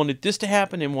really have wanted this to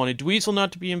happen and wanted Dweezil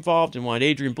not to be involved and wanted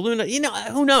Adrian Belew not?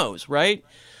 Who knows, right?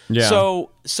 Yeah.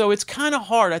 So it's kind of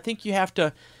hard. I think you have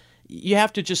to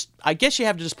just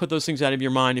put those things out of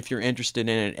your mind if you're interested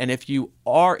in it, and if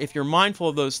you're mindful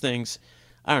of those things,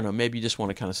 I don't know, maybe you just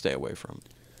want to kind of stay away from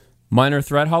it. Minor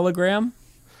Threat hologram?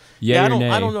 Yeah,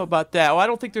 I don't know about that. Well, I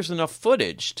don't think there's enough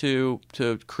footage to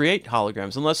create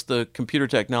holograms unless the computer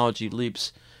technology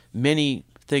leaps many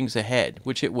things ahead,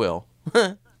 which it will.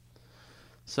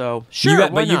 So sure,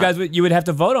 but you guys would have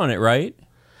to vote on it, right?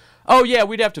 Oh yeah,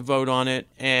 we'd have to vote on it,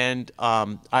 and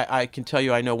I can tell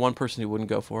you, I know one person who wouldn't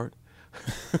go for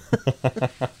it.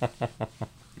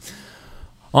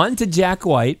 On to Jack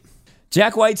White.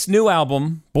 Jack White's new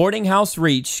album, Boarding House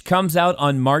Reach, comes out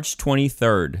on March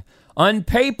 23rd. On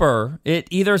paper, it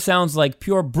either sounds like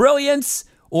pure brilliance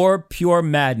or pure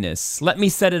madness. Let me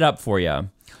set it up for you.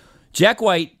 Jack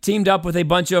White teamed up with a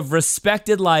bunch of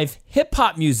respected live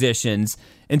hip-hop musicians,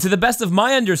 and to the best of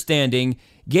my understanding,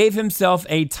 gave himself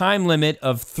a time limit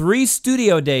of 3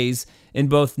 studio days in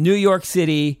both New York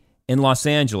City and Los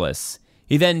Angeles.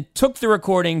 He then took the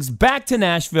recordings back to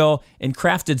Nashville and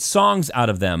crafted songs out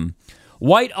of them.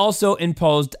 White also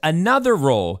imposed another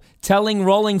rule, telling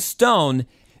Rolling Stone,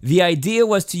 "The idea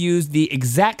was to use the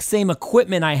exact same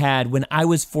equipment I had when I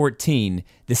was 14,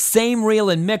 the same reel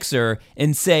and mixer,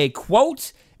 and say,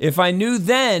 quote, if I knew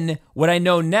then what I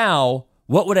know now,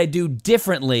 what would I do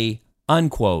differently,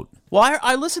 unquote." Well,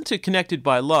 I listened to Connected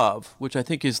by Love, which I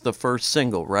think is the first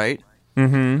single, right?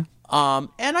 Mm-hmm.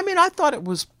 And I mean, I thought it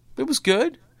was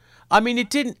good. I mean, it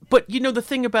didn't, but the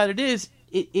thing about it is,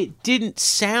 it didn't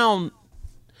sound,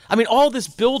 I mean, all this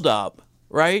build-up,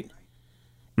 right?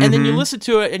 And then you listen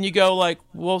to it and you go like,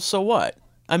 well, so what?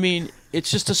 I mean, it's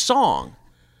just a song.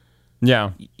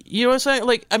 Yeah. You know what I'm saying?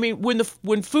 Like, I mean,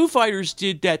 when Foo Fighters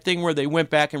did that thing where they went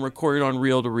back and recorded on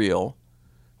reel to reel,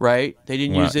 right? They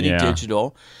didn't use any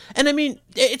digital. And I mean,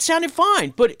 it sounded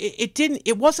fine, but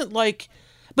it wasn't like,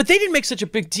 but they didn't make such a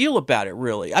big deal about it,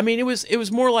 really. I mean, it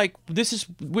was more like,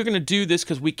 we're going to do this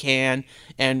because we can,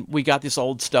 and we got this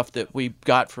old stuff that we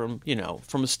got from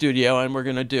a studio, and we're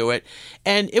going to do it.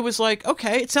 And it was like,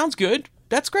 okay, it sounds good.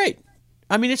 That's great.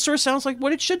 I mean, it sort of sounds like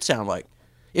what it should sound like.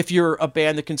 If you're a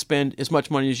band that can spend as much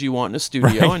money as you want in a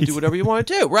studio and do whatever you want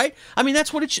to do, right? I mean,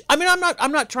 that's what it. I mean,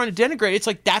 I'm not trying to denigrate. It's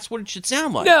like that's what it should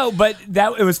sound like. No, but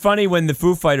it was funny when the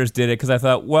Foo Fighters did it because I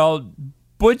thought, well,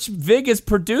 Butch Vig is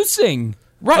producing,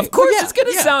 right? Of course, well, it's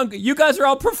going to sound. You guys are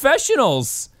all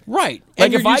professionals, right?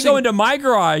 Like if I go into my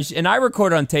garage and I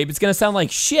record on tape, it's going to sound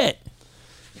like shit.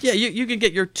 Yeah, you can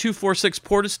get your 246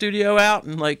 Porta Studio out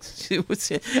and like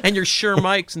and your Shure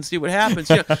mics and see what happens.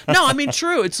 You know? No, I mean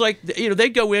true. It's like they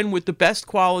go in with the best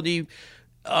quality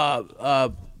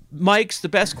mics, the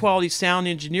best quality sound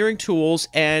engineering tools,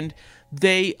 and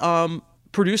they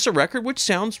produce a record which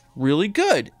sounds really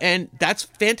good, and that's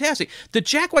fantastic. The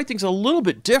Jack White thing's a little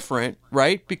bit different,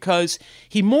 right? Because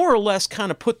he more or less kind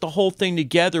of put the whole thing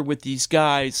together with these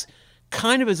guys,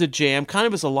 kind of as a jam, kind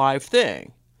of as a live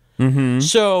thing. Mm-hmm.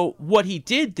 So what he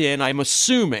did then, I'm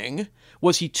assuming,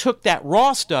 was he took that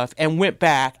raw stuff and went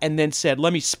back and then said,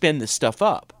 let me spin this stuff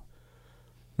up.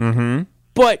 Mm-hmm.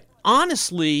 But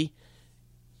honestly,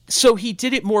 so he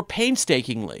did it more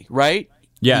painstakingly, right?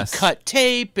 Yes. He cut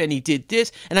tape and he did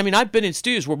this. And I mean, I've been in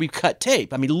studios where we cut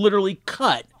tape. I mean, literally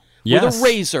cut with a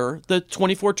razor the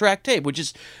 24-track tape, which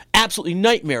is absolutely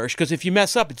nightmarish because if you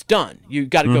mess up, it's done. You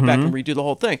got to go back and redo the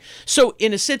whole thing. So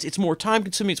in a sense, it's more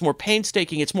time-consuming, it's more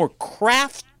painstaking, it's more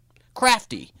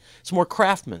crafty, it's more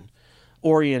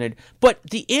craftsman-oriented. But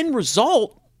the end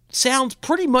result sounds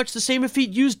pretty much the same if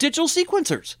he'd used digital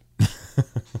sequencers.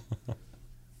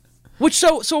 Which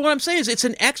so what I'm saying is it's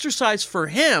an exercise for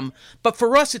him, but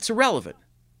for us, it's irrelevant.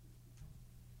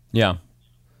 Yeah.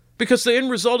 Because the end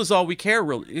result is all we care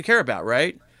about,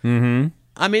 right? Mm-hmm.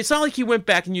 I mean, it's not like he went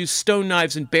back and used stone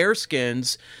knives and bear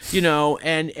skins,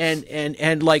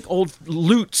 and like old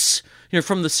lutes,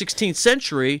 from the 16th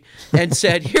century, and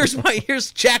said,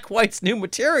 "Here's Jack White's new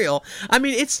material." I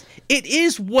mean, it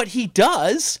is what he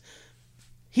does.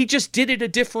 He just did it a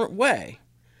different way.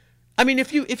 I mean,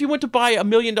 if you went to buy $1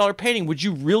 million painting, would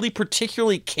you really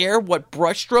particularly care what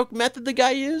brushstroke method the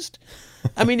guy used?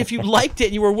 I mean, if you liked it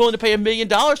and you were willing to pay $1 million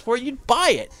for it, you'd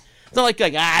buy it. It's not like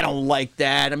I don't like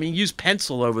that. I mean, use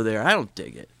pencil over there. I don't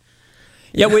dig it.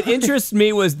 Yeah, what interests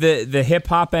me was the hip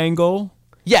hop angle.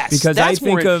 Yes, because that's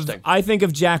more interesting. I think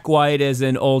of Jack White as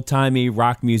an old timey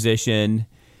rock musician,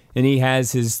 and he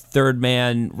has his Third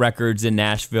Man records in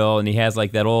Nashville, and he has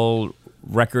like that old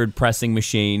record pressing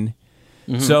machine.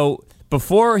 Mm-hmm. So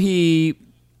before he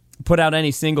put out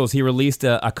any singles, he released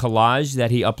a collage that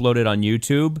he uploaded on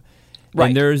YouTube.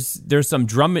 Right. And there's some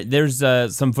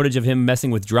footage of him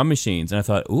messing with drum machines, and I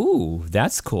thought, ooh,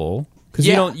 that's cool, because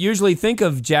you don't usually think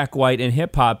of Jack White and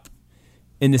hip hop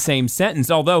in the same sentence.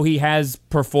 Although he has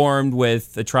performed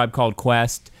with A Tribe Called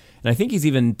Quest, and I think he's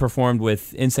even performed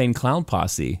with Insane Clown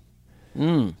Posse.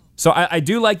 Mm. So I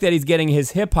do like that he's getting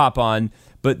his hip hop on,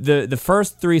 but the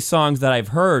first 3 songs that I've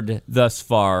heard thus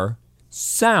far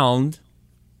sound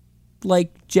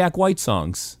like Jack White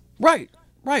songs.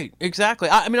 Right, exactly.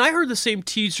 I mean, I heard the same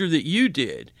teaser that you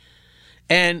did,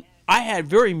 and I had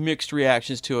very mixed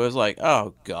reactions to it. I was like,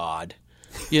 oh, God.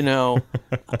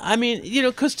 I mean,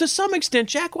 because to some extent,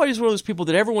 Jack White is one of those people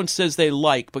that everyone says they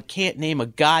like, but can't name a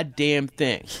goddamn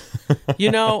thing,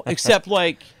 except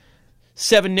like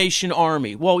Seven Nation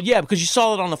Army. Well, yeah, because you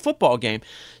saw it on the football game.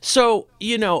 So,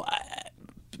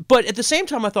 but at the same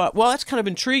time, I thought, well, that's kind of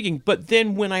intriguing. But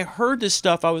then when I heard this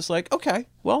stuff, I was like, okay,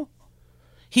 well,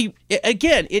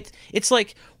 it's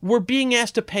like we're being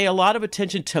asked to pay a lot of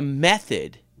attention to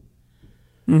method.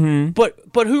 Mm-hmm.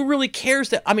 But who really cares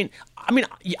that? I mean,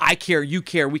 I care, you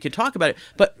care, we can talk about it,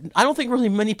 but I don't think really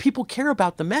many people care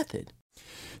about the method.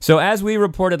 So as we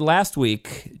reported last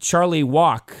week, Charlie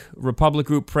Walk, Republic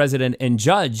Group president and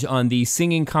judge on the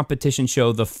singing competition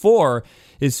show The Four,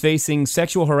 is facing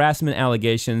sexual harassment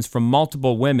allegations from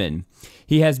multiple women.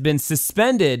 He has been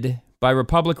suspended by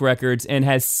Republic Records and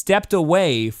has stepped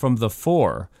away from The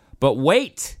Four. But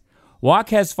wait, Walk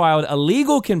has filed a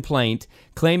legal complaint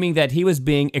claiming that he was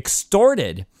being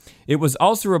extorted. It was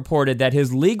also reported that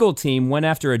his legal team went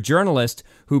after a journalist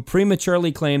who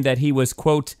prematurely claimed that he was,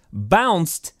 quote,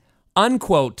 bounced,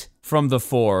 unquote, from The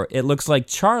Four. It looks like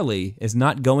Charlie is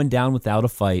not going down without a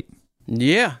fight.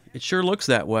 Yeah, it sure looks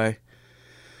that way.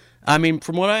 I mean,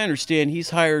 from what I understand,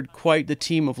 he's hired quite the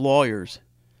team of lawyers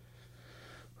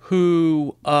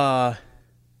who, at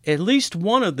least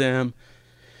one of them,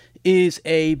 is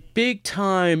a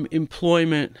big-time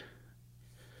employment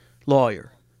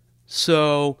lawyer.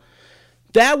 So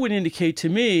that would indicate to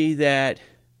me that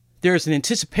there's an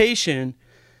anticipation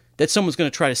that someone's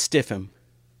going to try to stiff him.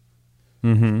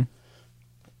 Mm-hmm.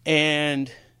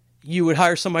 And you would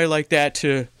hire somebody like that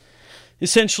to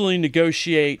essentially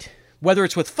negotiate whether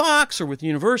it's with Fox or with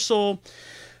Universal,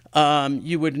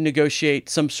 you would negotiate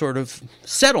some sort of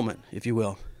settlement, if you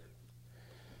will.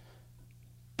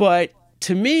 But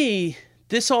to me,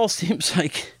 this all seems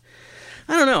like,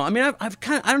 I don't know. I mean, I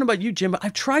don't know about you, Jim, but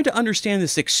I've tried to understand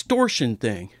this extortion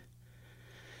thing.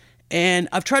 And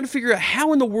I've tried to figure out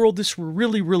how in the world this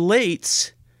really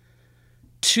relates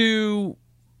to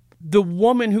the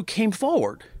woman who came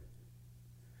forward.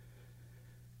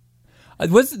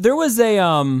 There was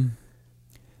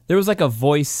like a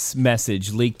voice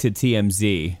message leaked to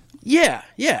TMZ. Yeah.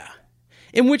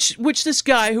 In which this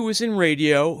guy who was in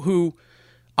radio, who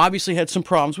obviously had some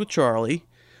problems with Charlie,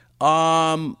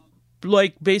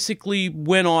 like basically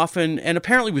went off and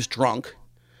apparently was drunk.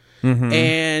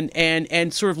 Mm-hmm.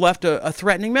 And sort of left a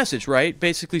threatening message, right?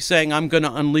 Basically saying, I'm going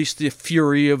to unleash the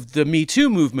fury of the Me Too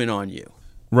movement on you.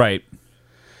 Right.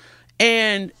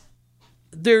 And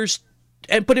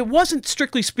but it wasn't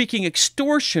strictly speaking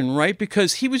extortion, right?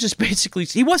 Because he was just basically,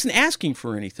 he wasn't asking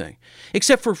for anything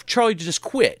except for Charlie to just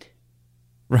quit.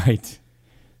 Right.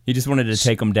 He just wanted to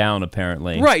take him down,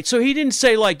 apparently. Right. So he didn't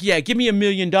say like, yeah, give me $1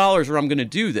 million or I'm going to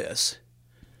do this.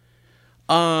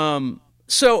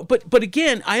 So, but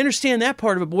again, I understand that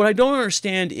part of it, but what I don't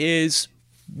understand is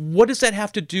what does that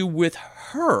have to do with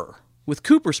her, with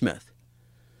Coopersmith?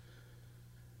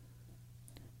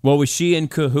 Well, was she in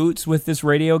cahoots with this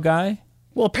radio guy?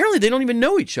 Well, apparently they don't even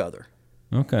know each other.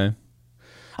 Okay.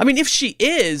 I mean, if she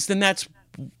is, then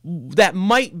that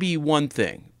might be one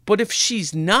thing. But if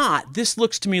she's not, this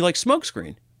looks to me like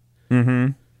smokescreen.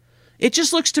 Mm-hmm. It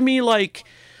just looks to me like,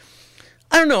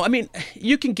 I don't know. I mean,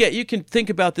 you can think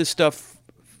about this stuff,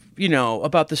 you know,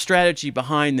 about the strategy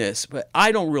behind this, but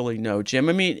I don't really know, Jim.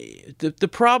 I mean, the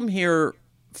problem here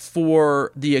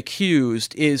for the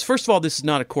accused is, first of all, this is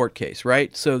not a court case,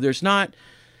 right? So there's not,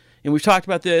 and we've talked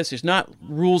about this, there's not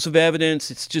rules of evidence.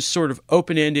 It's just sort of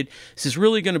open-ended. This is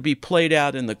really going to be played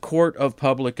out in the court of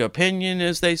public opinion,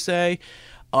 as they say.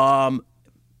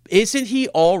 Isn't he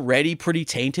already pretty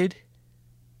tainted?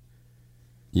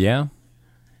 Yeah.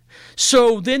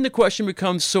 So then the question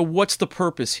becomes, so what's the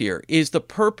purpose here? Is the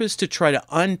purpose to try to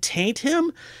untaint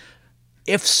him?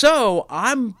 If so,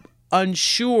 I'm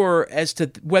unsure as to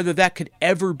whether that could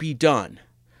ever be done.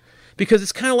 Because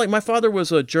it's kind of like, my father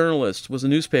was a journalist, was a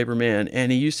newspaper man,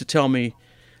 and he used to tell me,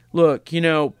 look, you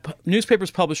know,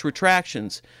 newspapers publish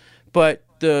retractions, but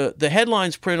the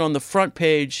headlines print on the front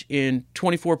page in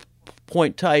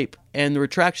 24-point type, and the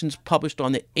retractions published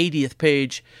on the 80th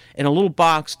page in a little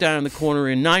box down in the corner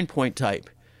in 9-point type.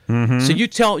 Mm-hmm. So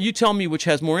you tell me which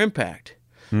has more impact.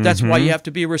 Mm-hmm. That's why you have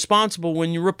to be responsible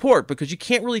when you report, because you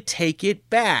can't really take it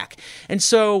back. And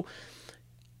so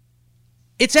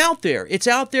it's out there. It's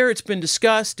out there. It's been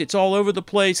discussed. It's all over the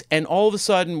place. And all of a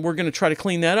sudden, we're going to try to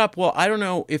clean that up. Well, I don't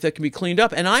know if that can be cleaned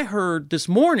up. And I heard this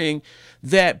morning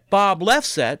that Bob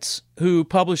Lefsetz, who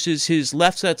publishes his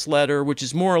Lefsetz letter, which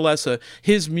is more or less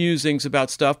his musings about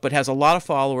stuff, but has a lot of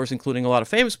followers, including a lot of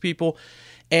famous people,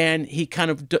 and he kind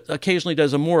of occasionally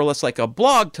does a more or less like a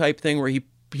blog type thing where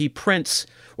he prints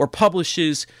or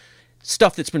publishes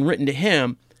stuff that's been written to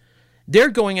him. They're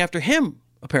going after him,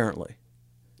 apparently.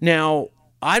 Now,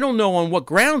 I don't know on what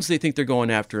grounds they think they're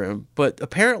going after him, but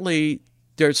apparently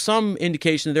there's some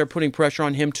indication that they're putting pressure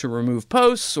on him to remove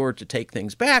posts or to take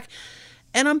things back.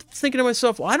 And I'm thinking to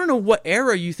myself, well, I don't know what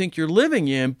era you think you're living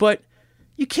in, but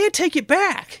you can't take it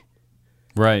back.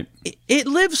 Right. It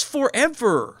lives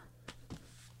forever.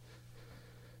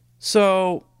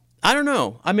 So, I don't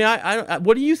know. I mean, I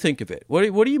what do you think of it? What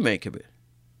do you make of it?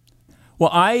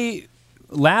 Well,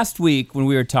 last week when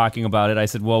we were talking about it, I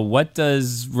said, well, what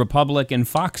does Republic and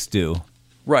Fox do?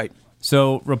 Right.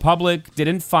 So Republic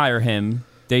didn't fire him.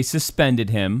 They suspended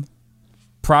him,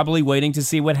 probably waiting to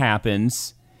see what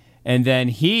happens. And then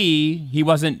he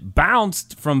wasn't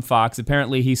bounced from Fox.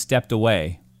 Apparently, he stepped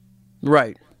away.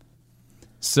 Right.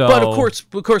 So, but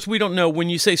of course, we don't know. When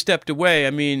you say stepped away,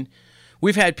 I mean,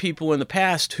 we've had people in the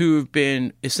past who've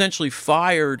been essentially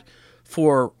fired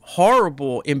for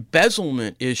horrible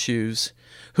embezzlement issues,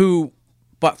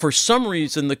 but for some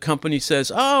reason the company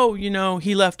says, oh, you know,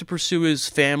 he left to pursue his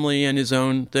family and his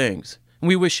own things, and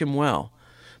we wish him well.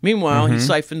 Meanwhile, he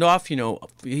siphoned off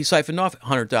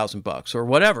 $100,000 or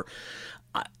whatever.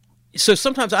 So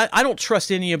sometimes I don't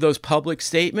trust any of those public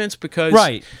statements because,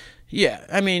 right? Yeah,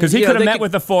 I mean, because he could have met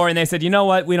with the four and they said, you know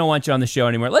what, we don't want you on the show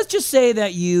anymore. Let's just say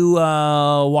that you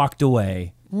walked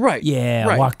away. Right. Yeah,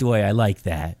 right. Walked away. I like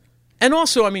that. And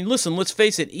also, I mean, listen, let's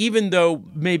face it, even though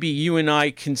maybe you and I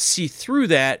can see through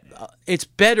that, it's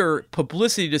better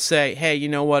publicity to say, hey, you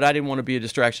know what, I didn't want to be a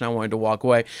distraction, I wanted to walk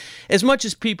away. As much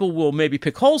as people will maybe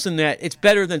pick holes in that, it's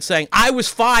better than saying, I was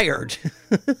fired.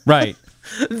 Right.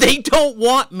 They don't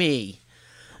want me.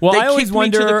 Well, They I always kicked me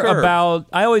to the wonder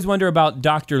curb. about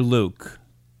Dr. Luke.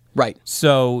 Right.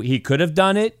 So he could have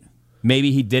done it.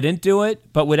 Maybe he didn't do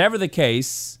it. But whatever the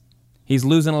case, he's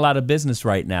losing a lot of business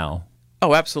right now.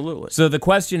 Oh, absolutely. So the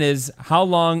question is, how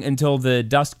long until the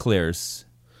dust clears?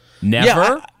 Never?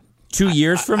 Yeah, 2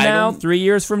 years from I now? don't- 3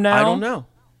 years from now? I don't know.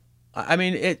 I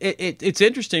mean, it's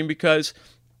interesting because,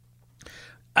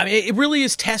 I mean, it really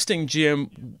is testing,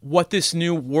 Jim, what this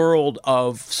new world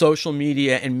of social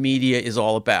media and media is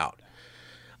all about.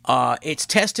 It's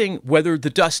testing whether the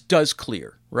dust does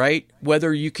clear, right?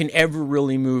 Whether you can ever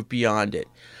really move beyond it.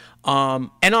 And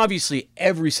obviously,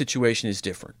 every situation is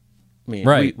different. I mean,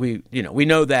 Right. we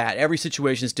know that every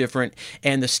situation is different,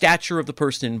 and the stature of the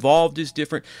person involved is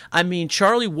different. I mean,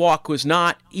 Charlie Walk was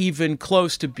not even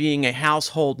close to being a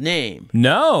household name,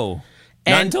 No.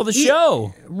 Not And until the he-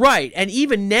 show. right? And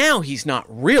even now, he's not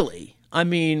really. I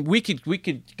mean, we could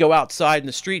go outside in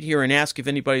the street here and ask if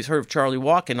anybody's heard of Charlie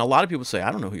Walk, and a lot of people say,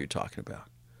 "I don't know who you're talking about."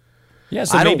 Yeah,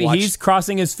 so I don't maybe watch- he's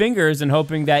crossing his fingers and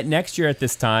hoping that next year at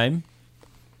this time,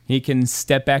 he can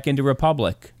step back into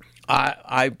Republic.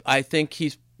 I think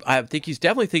he's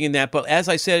definitely thinking that. But as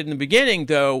I said in the beginning,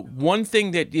 though, one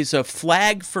thing that is a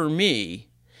flag for me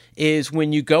is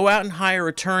when you go out and hire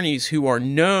attorneys who are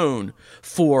known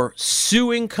for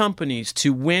suing companies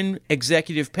to win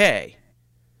executive pay.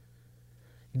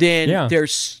 Then Yeah.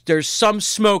 there's some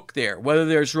smoke there. Whether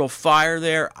there's real fire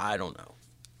there, I don't know.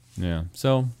 Yeah,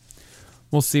 so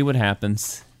we'll see what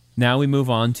happens. Now we move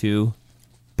on to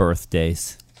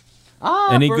birthdays.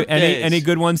 Any birthdays.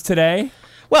 good ones today?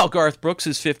 Well, Garth Brooks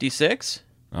is 56.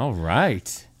 All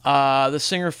right. The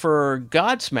singer for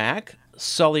Godsmack,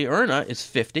 Sully Erna, is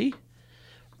 50.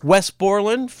 Wes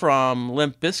Borland from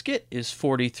Limp Bizkit is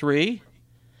 43.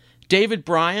 David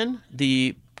Bryan,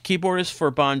 the keyboardist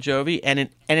for Bon Jovi, and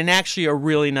actually a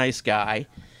really nice guy,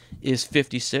 is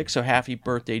 56. So happy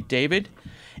birthday, David.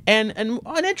 And an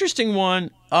interesting one,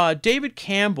 David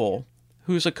Campbell,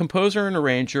 who's a composer and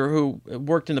arranger who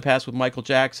worked in the past with Michael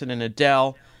Jackson and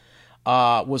Adele,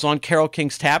 was on Carole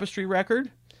King's Tapestry record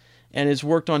and has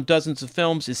worked on dozens of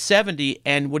films, is 70.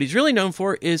 And what he's really known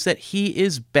for is that he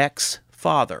is Beck's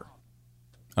father.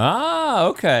 Ah,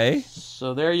 okay.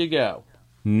 So there you go.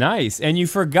 Nice. And you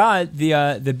forgot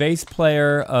the bass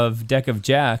player of Deck of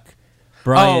Jack,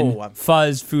 Brian Oh,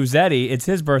 Fuzz Fuzzetti. It's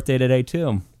his birthday today,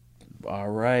 too. All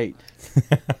right.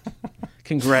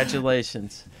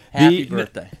 Congratulations. Happy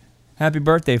birthday. Happy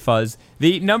birthday, Fuzz.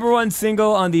 The number one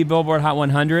single on the Billboard Hot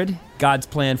 100, God's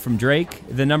Plan from Drake.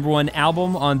 The number one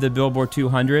album on the Billboard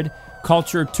 200,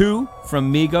 Culture 2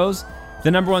 from Migos.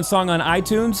 The number one song on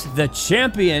iTunes, The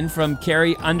Champion from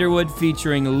Carrie Underwood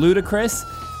featuring Ludacris.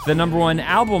 The number one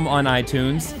album on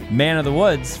iTunes, Man of the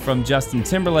Woods from Justin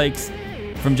Timberlake,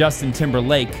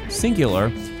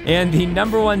 singular. And the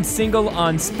number one single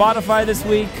on Spotify this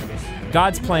week,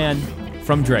 God's Plan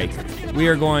from Drake. We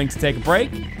are going to take a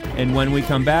break, and when we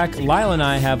come back, Lyle and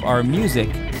I have our music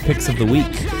picks of the week.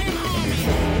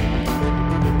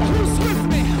 Who's with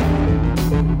me?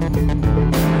 I'm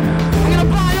gonna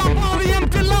buy up all the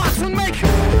empty lots and make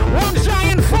one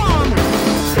giant farm.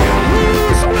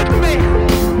 Who's with me?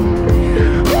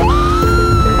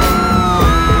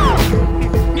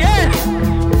 Yeah,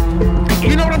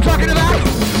 you know what I'm talking about?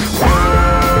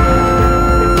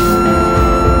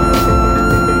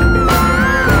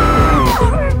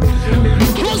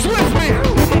 Who's with me?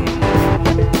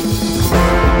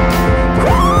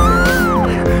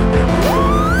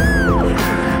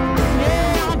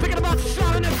 Yeah, I'm thinking about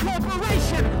starting a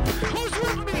corporation. Who's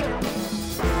with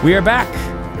me? We are back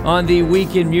on the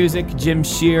Week in Music. Jim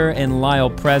Shear and Lyle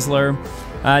Presler.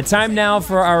 Time now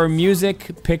for our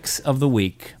music picks of the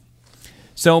week.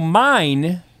 So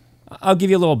mine, I'll give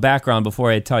you a little background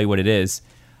before I tell you what it is.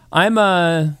 I'm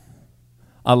a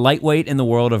lightweight in the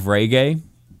world of reggae,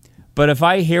 but if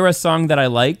I hear a song that I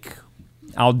like,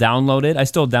 I'll download it. I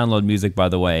still download music, by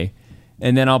the way,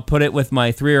 and then I'll put it with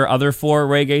my 3 or other 4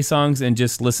 reggae songs and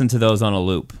just listen to those on a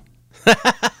loop.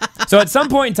 So at some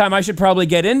point in time, I should probably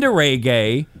get into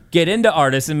reggae, get into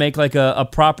artists, and make like a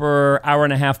proper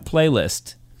hour-and-a-half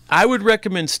playlist. I would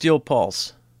recommend Steel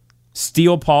Pulse.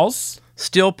 Steel Pulse?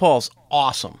 Steel Pulse,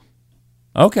 awesome.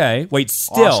 Okay. Wait,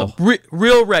 still. Awesome.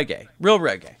 Real reggae. Real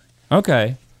reggae.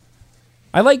 Okay.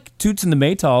 I like Toots and the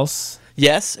Maytals.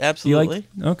 Yes, You absolutely.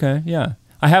 like? Okay, yeah.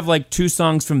 I have like 2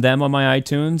 songs from them on my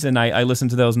iTunes, and I listen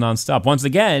to those nonstop. Once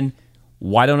again,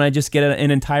 why don't I just get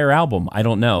an entire album? I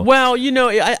don't know. Well, you know,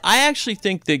 I actually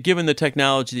think that given the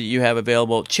technology that you have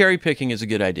available, cherry picking is a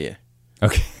good idea.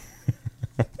 Okay.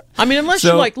 I mean, unless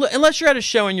So- unless you're at a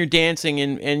show and you're dancing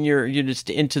and you're just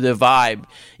into the vibe,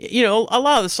 you know, a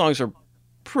lot of the songs are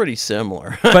pretty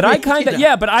similar. But I kind of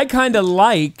but I kind of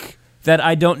like that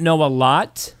I don't know a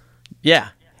lot. Yeah.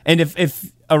 And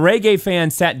if a reggae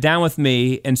fan sat down with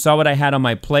me and saw what I had on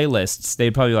my playlists,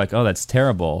 they'd probably be like, "Oh, that's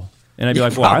terrible." And I'd be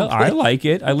like, "Well, I like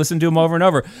it. I listen to them over and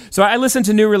over." So I listen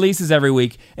to new releases every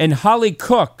week. And Holly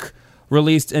Cook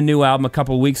released a new album a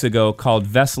couple weeks ago called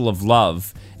Vessel of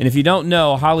Love. And if you don't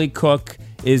know, Holly Cook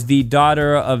is the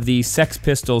daughter of the Sex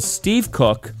Pistols' Steve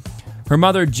Cook. Her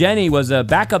mother, Jenny, was a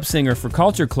backup singer for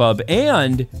Culture Club,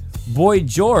 and Boy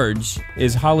George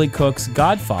is Holly Cook's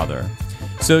godfather.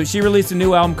 So she released a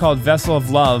new album called Vessel of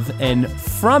Love, and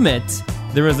from it,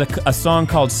 there was a song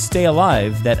called Stay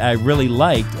Alive that I really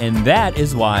liked, and that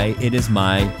is why it is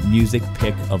my music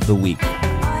pick of the week.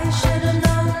 I should have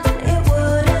known it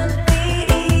wouldn't be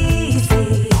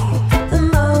easy. The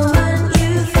moment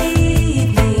you feed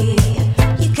me,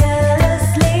 you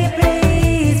carelessly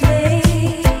please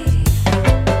me.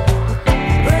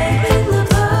 Breaking the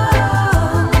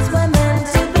bones we're meant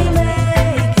to be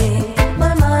making.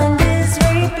 My mind is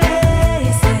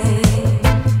replacing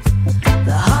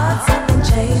the hearts I've been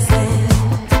chasing.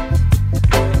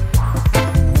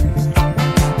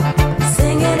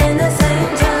 Singing in the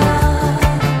same time.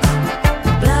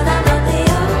 Blood, I'm not the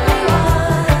only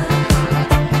one.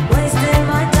 Wasting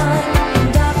my time. In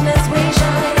darkness we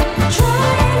shine.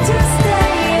 Trying to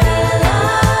stay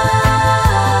alive.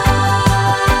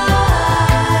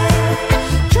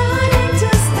 Trying to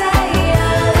stay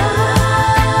alive.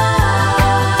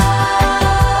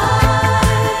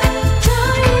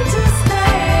 Trying to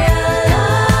stay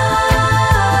alive.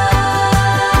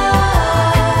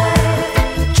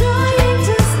 Trying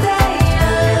to stay alive.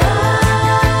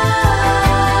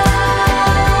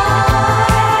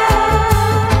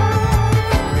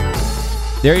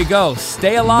 There you go,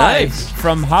 Stay Alive Nice.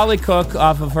 from Holly Cook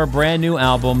off of her brand new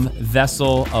album,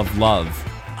 Vessel of Love.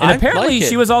 And I apparently like it.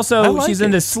 she was I also, like she's it.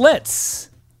 into Slits.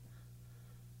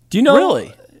 Do you know?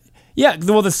 Really? Yeah,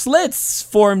 well, the Slits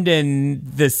formed in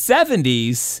the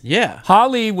 70s. Yeah.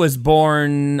 Holly was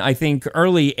born, I think,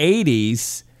 early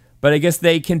 80s, but I guess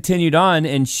they continued on,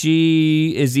 and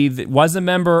she was a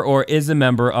member or is a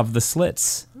member of the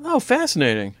Slits. Oh,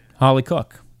 fascinating. Holly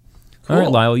Cook. All right,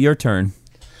 Cool. Lyle, your turn.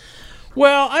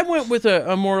 Well, I went with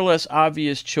a more or less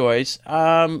obvious choice.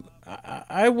 I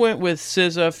went with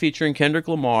SZA featuring Kendrick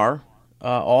Lamar,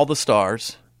 All the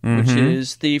Stars, which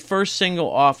is the first single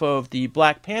off of the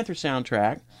Black Panther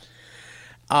soundtrack.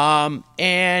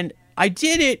 And I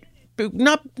did it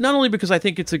not only because I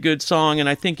think it's a good song, and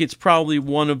I think it's probably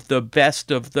one of the best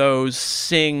of those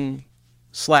sing/rap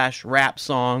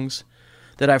songs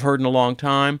that I've heard in a long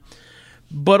time,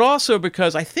 but also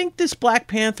because I think this Black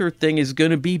Panther thing is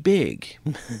going to be big.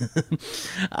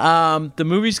 The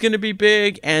movie's going to be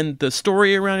big, and the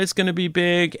story around it's going to be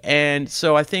big, and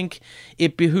so I think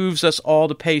it behooves us all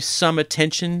to pay some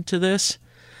attention to this.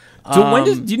 So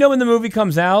do you know when the movie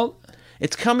comes out?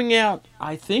 It's coming out,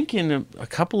 I think, in a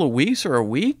couple of weeks or a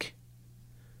week.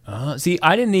 See,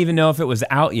 I didn't even know if it was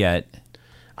out yet.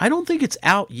 I don't think it's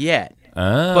out yet,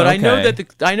 Oh, but I know okay.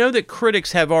 that I know that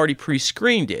critics have already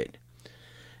pre-screened it.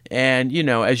 And, you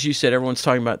know, as you said, everyone's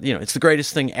talking about, you know, it's the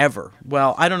greatest thing ever.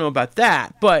 Well, I don't know about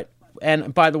that, but,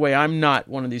 and by the way, I'm not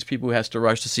one of these people who has to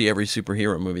rush to see every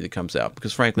superhero movie that comes out,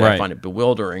 because frankly, I Right. find it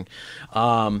bewildering.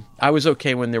 I was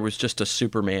okay when there was just a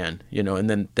Superman, you know, and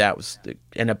then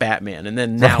and a Batman, and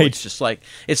then now Right. it's just like,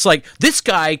 this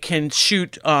guy can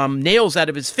shoot nails out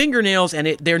of his fingernails, and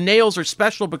their nails are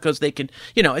special because they can,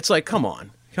 you know, it's like, come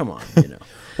on, you know.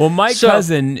 Well, my So-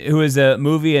 cousin, who is a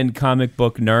movie and comic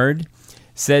book nerd,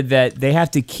 said that they have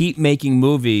to keep making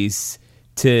movies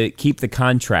to keep the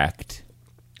contract.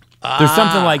 There's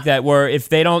something like that where if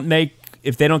they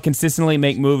don't consistently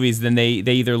make movies, then they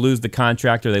either lose the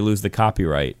contract or they lose the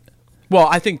copyright. Well,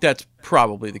 I think that's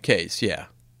probably the case, yeah.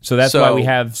 So that's why we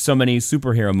have so many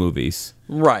superhero movies.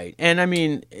 Right. And I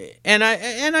mean,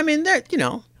 that, you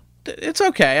know, it's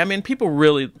okay. I mean, people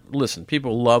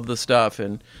love the stuff,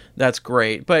 and that's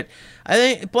great. But I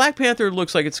think Black Panther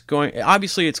looks like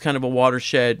obviously it's kind of a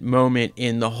watershed moment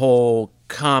in the whole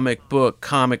comic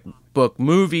book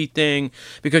movie thing,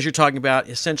 because you're talking about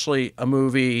essentially a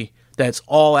movie that's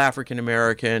all African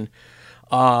American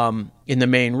in the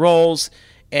main roles.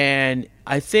 And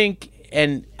I think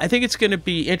it's going to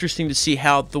be interesting to see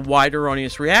how the wider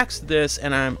audience reacts to this,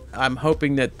 and I'm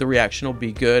hoping that the reaction will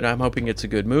be good. I'm hoping it's a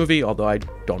good movie, although I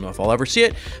don't know if I'll ever see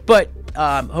it, but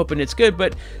I'm hoping it's good.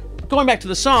 But going back to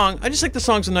the song, I just think the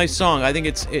song's a nice song. I think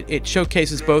it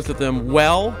showcases both of them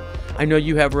well. I know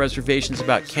you have reservations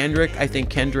about Kendrick. I think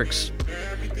Kendrick's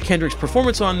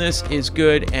performance on this is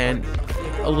good and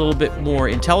a little bit more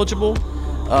intelligible.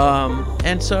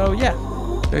 And so, yeah,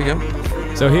 there you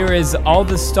go. So here is All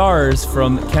the Stars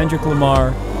from Kendrick Lamar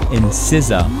and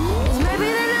SZA. Maybe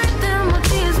the night that my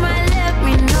tears might let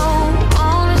me know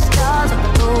all the stars are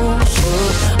close,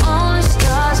 all the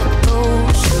stars are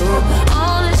close,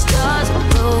 all the stars are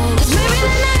close. Maybe the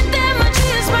night that my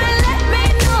tears might let me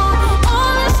know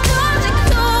all the stars are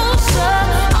closer,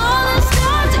 all the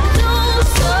stars are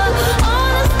closer, all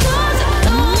the stars are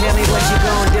closer. Tell me what you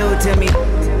gon' do to me.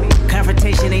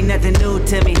 Confrontation ain't nothing new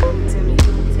to me.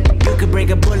 You could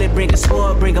bring a bullet, bring a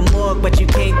sword, bring a morgue, but you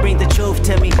can't bring the truth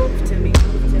to me.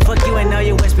 Fuck you and all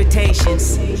your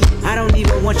expectations. I don't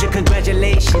even want your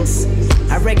congratulations.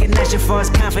 I recognize your false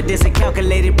confidence and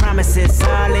calculated promises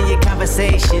all in your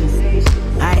conversation.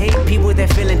 I hate people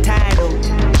that feel entitled.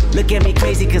 Look at me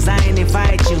crazy cause I ain't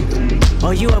invite you.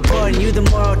 Oh, you important, you the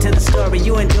moral to the story.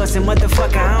 You endorsing,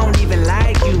 motherfucker, I don't even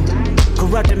like you.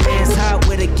 Corrupt a man's heart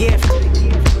with a gift.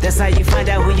 That's how you find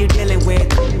out who you dealing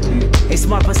with. A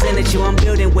smart percentage you I'm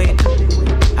building with.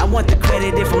 I want the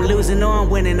credit if I'm losing or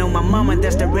I'm winning. On my mama,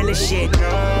 that's the realest shit.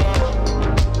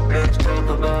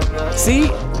 See,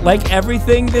 like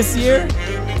everything this year,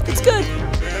 it's good.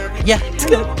 Yeah, It's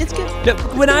good. It's good. No,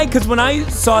 when I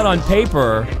saw it on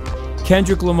paper,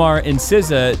 Kendrick Lamar and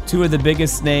SZA, two of the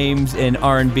biggest names in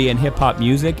R&B and hip hop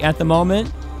music at the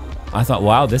moment, I thought,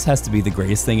 wow, this has to be the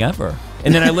greatest thing ever.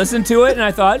 And then I listened to it and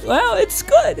I thought, well, it's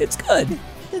good. It's good.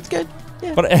 It's good.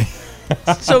 Yeah. But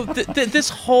So this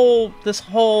whole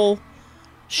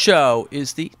show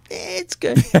is it's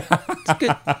good. It's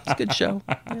good. It's a good show.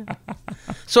 Yeah.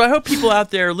 So I hope people out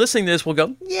there listening to this will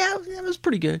go, yeah, that was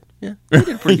pretty good. Yeah, they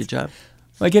did a pretty good job.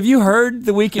 like, have you heard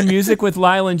the Week in Music with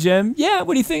Lyle and Jim? Yeah.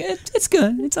 What do you think? It's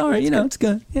good. It's all right. It's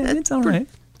good. Yeah, it's all right.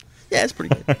 Yeah, it's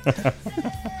pretty good.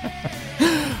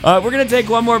 We're going to take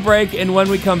one more break, and when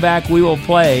we come back, we will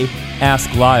play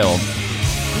Ask Lyle.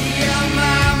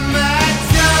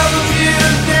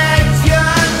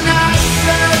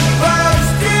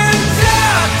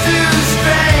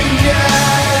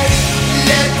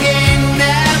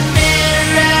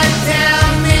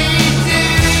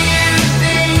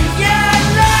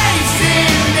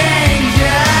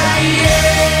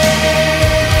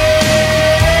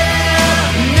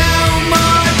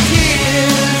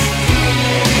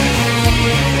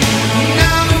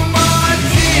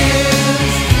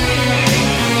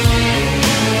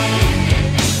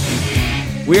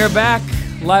 We are back.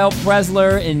 Lyle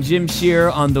Presler and Jim Shear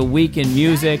on the Week in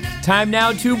Music. Time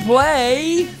now to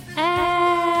play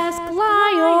Ask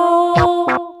Lyle.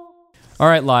 All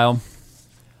right, Lyle.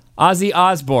 Ozzy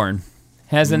Osbourne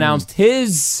has announced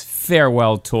his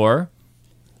farewell tour.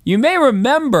 You may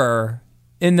remember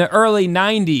in the early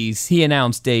 90s, he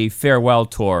announced a farewell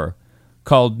tour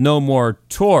called No More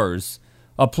Tours,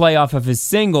 a play off of his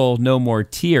single No More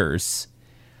Tears.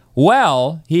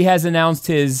 Well, he has announced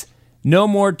his No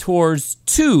More Tours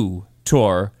 2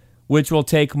 tour, which will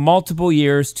take multiple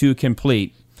years to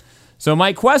complete. So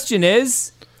my question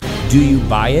is, do you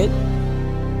buy it?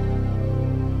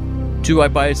 Do I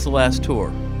buy It's the Last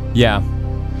Tour? Yeah.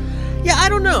 Yeah, I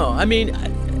don't know. I mean,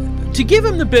 to give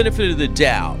him the benefit of the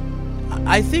doubt,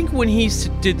 I think when he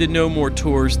did the No More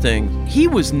Tours thing, he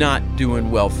was not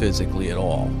doing well physically at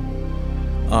all.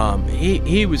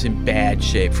 He was in bad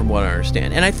shape from what I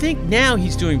understand. And I think now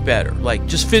he's doing better, like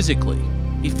just physically.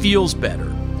 He feels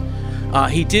better.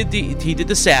 He did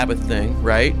the Sabbath thing,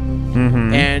 right?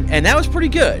 Mm-hmm. And that was pretty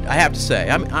good, I have to say.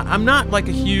 I'm not like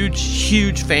a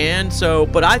huge fan,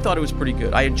 but I thought it was pretty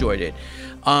good. I enjoyed it.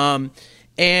 And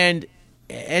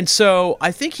so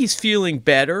I think he's feeling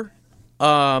better.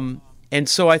 And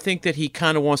so I think that he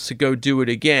kind of wants to go do it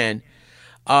again.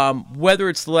 Whether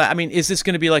it's is this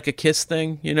going to be like a Kiss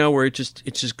thing, where it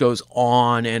just goes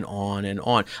on and on and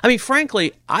on? I mean,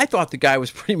 frankly, I thought the guy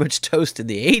was pretty much toast in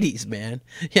the 80s, man.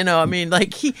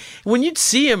 When you'd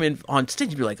see him on stage,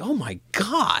 you'd be like, oh my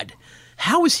God,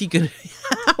 how is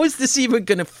this even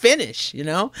going to finish?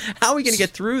 How are we going to get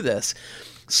through this?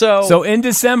 So in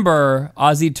December,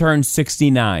 Ozzy turned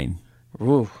 69.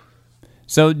 Ooh.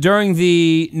 So during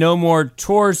the No More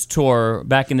Tours tour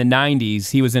back in the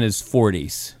 90s, he was in his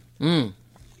 40s.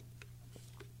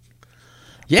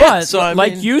 Yeah, but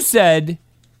like you said,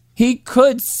 he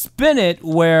could spin it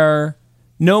where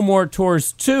No More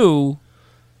Tours 2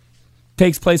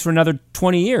 takes place for another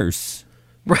 20 years.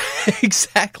 Right,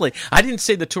 exactly. I didn't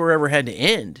say the tour ever had to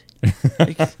end.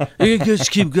 You can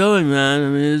just keep going, man. I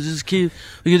mean,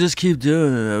 we can just keep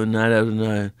doing it night after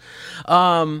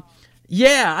night.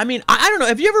 Yeah, I mean, I don't know.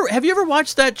 Have you ever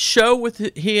watched that show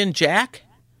with he and Jack?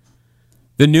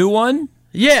 The new one?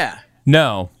 Yeah.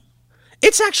 No.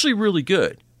 It's actually really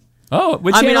good. Oh,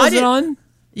 which channel is it on?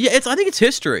 Yeah, I think it's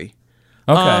History.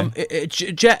 Okay.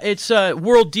 It's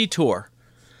World Detour.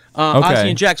 Ozzy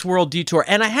and Jack's World Detour.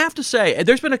 And I have to say,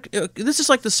 there's been this is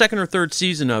like the second or third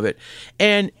season of it,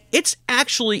 and it's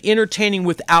actually entertaining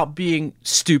without being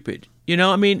stupid. You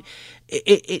know, I mean,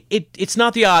 it's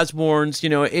not the Osbournes. You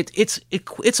know,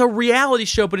 it's a reality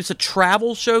show, but it's a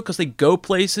travel show because they go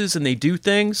places and they do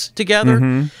things together.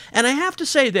 Mm-hmm. And I have to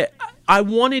say that I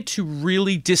wanted to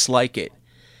really dislike it,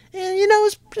 and you know,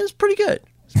 it was pretty good.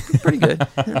 It's pretty good.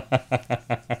 You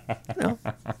know,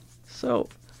 so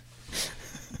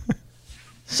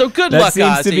good luck,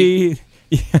 Ozzy.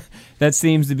 That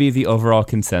seems to be the overall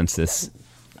consensus.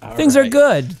 Things are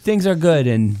good. Things are good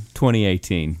in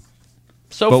 2018.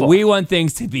 But we want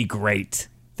things to be great,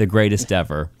 the greatest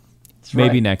ever.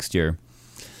 Maybe next year.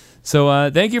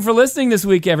 So thank you for listening this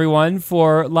week, everyone.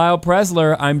 For Lyle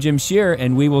Presler, I'm Jim Shear,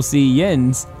 and we will see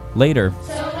Yins later.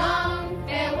 So long,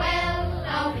 farewell,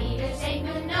 I'll be to say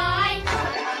goodnight.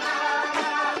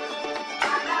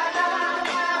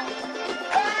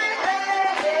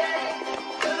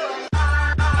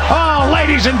 Oh,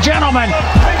 ladies and gentlemen,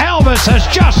 Elvis has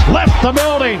just left the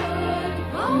building.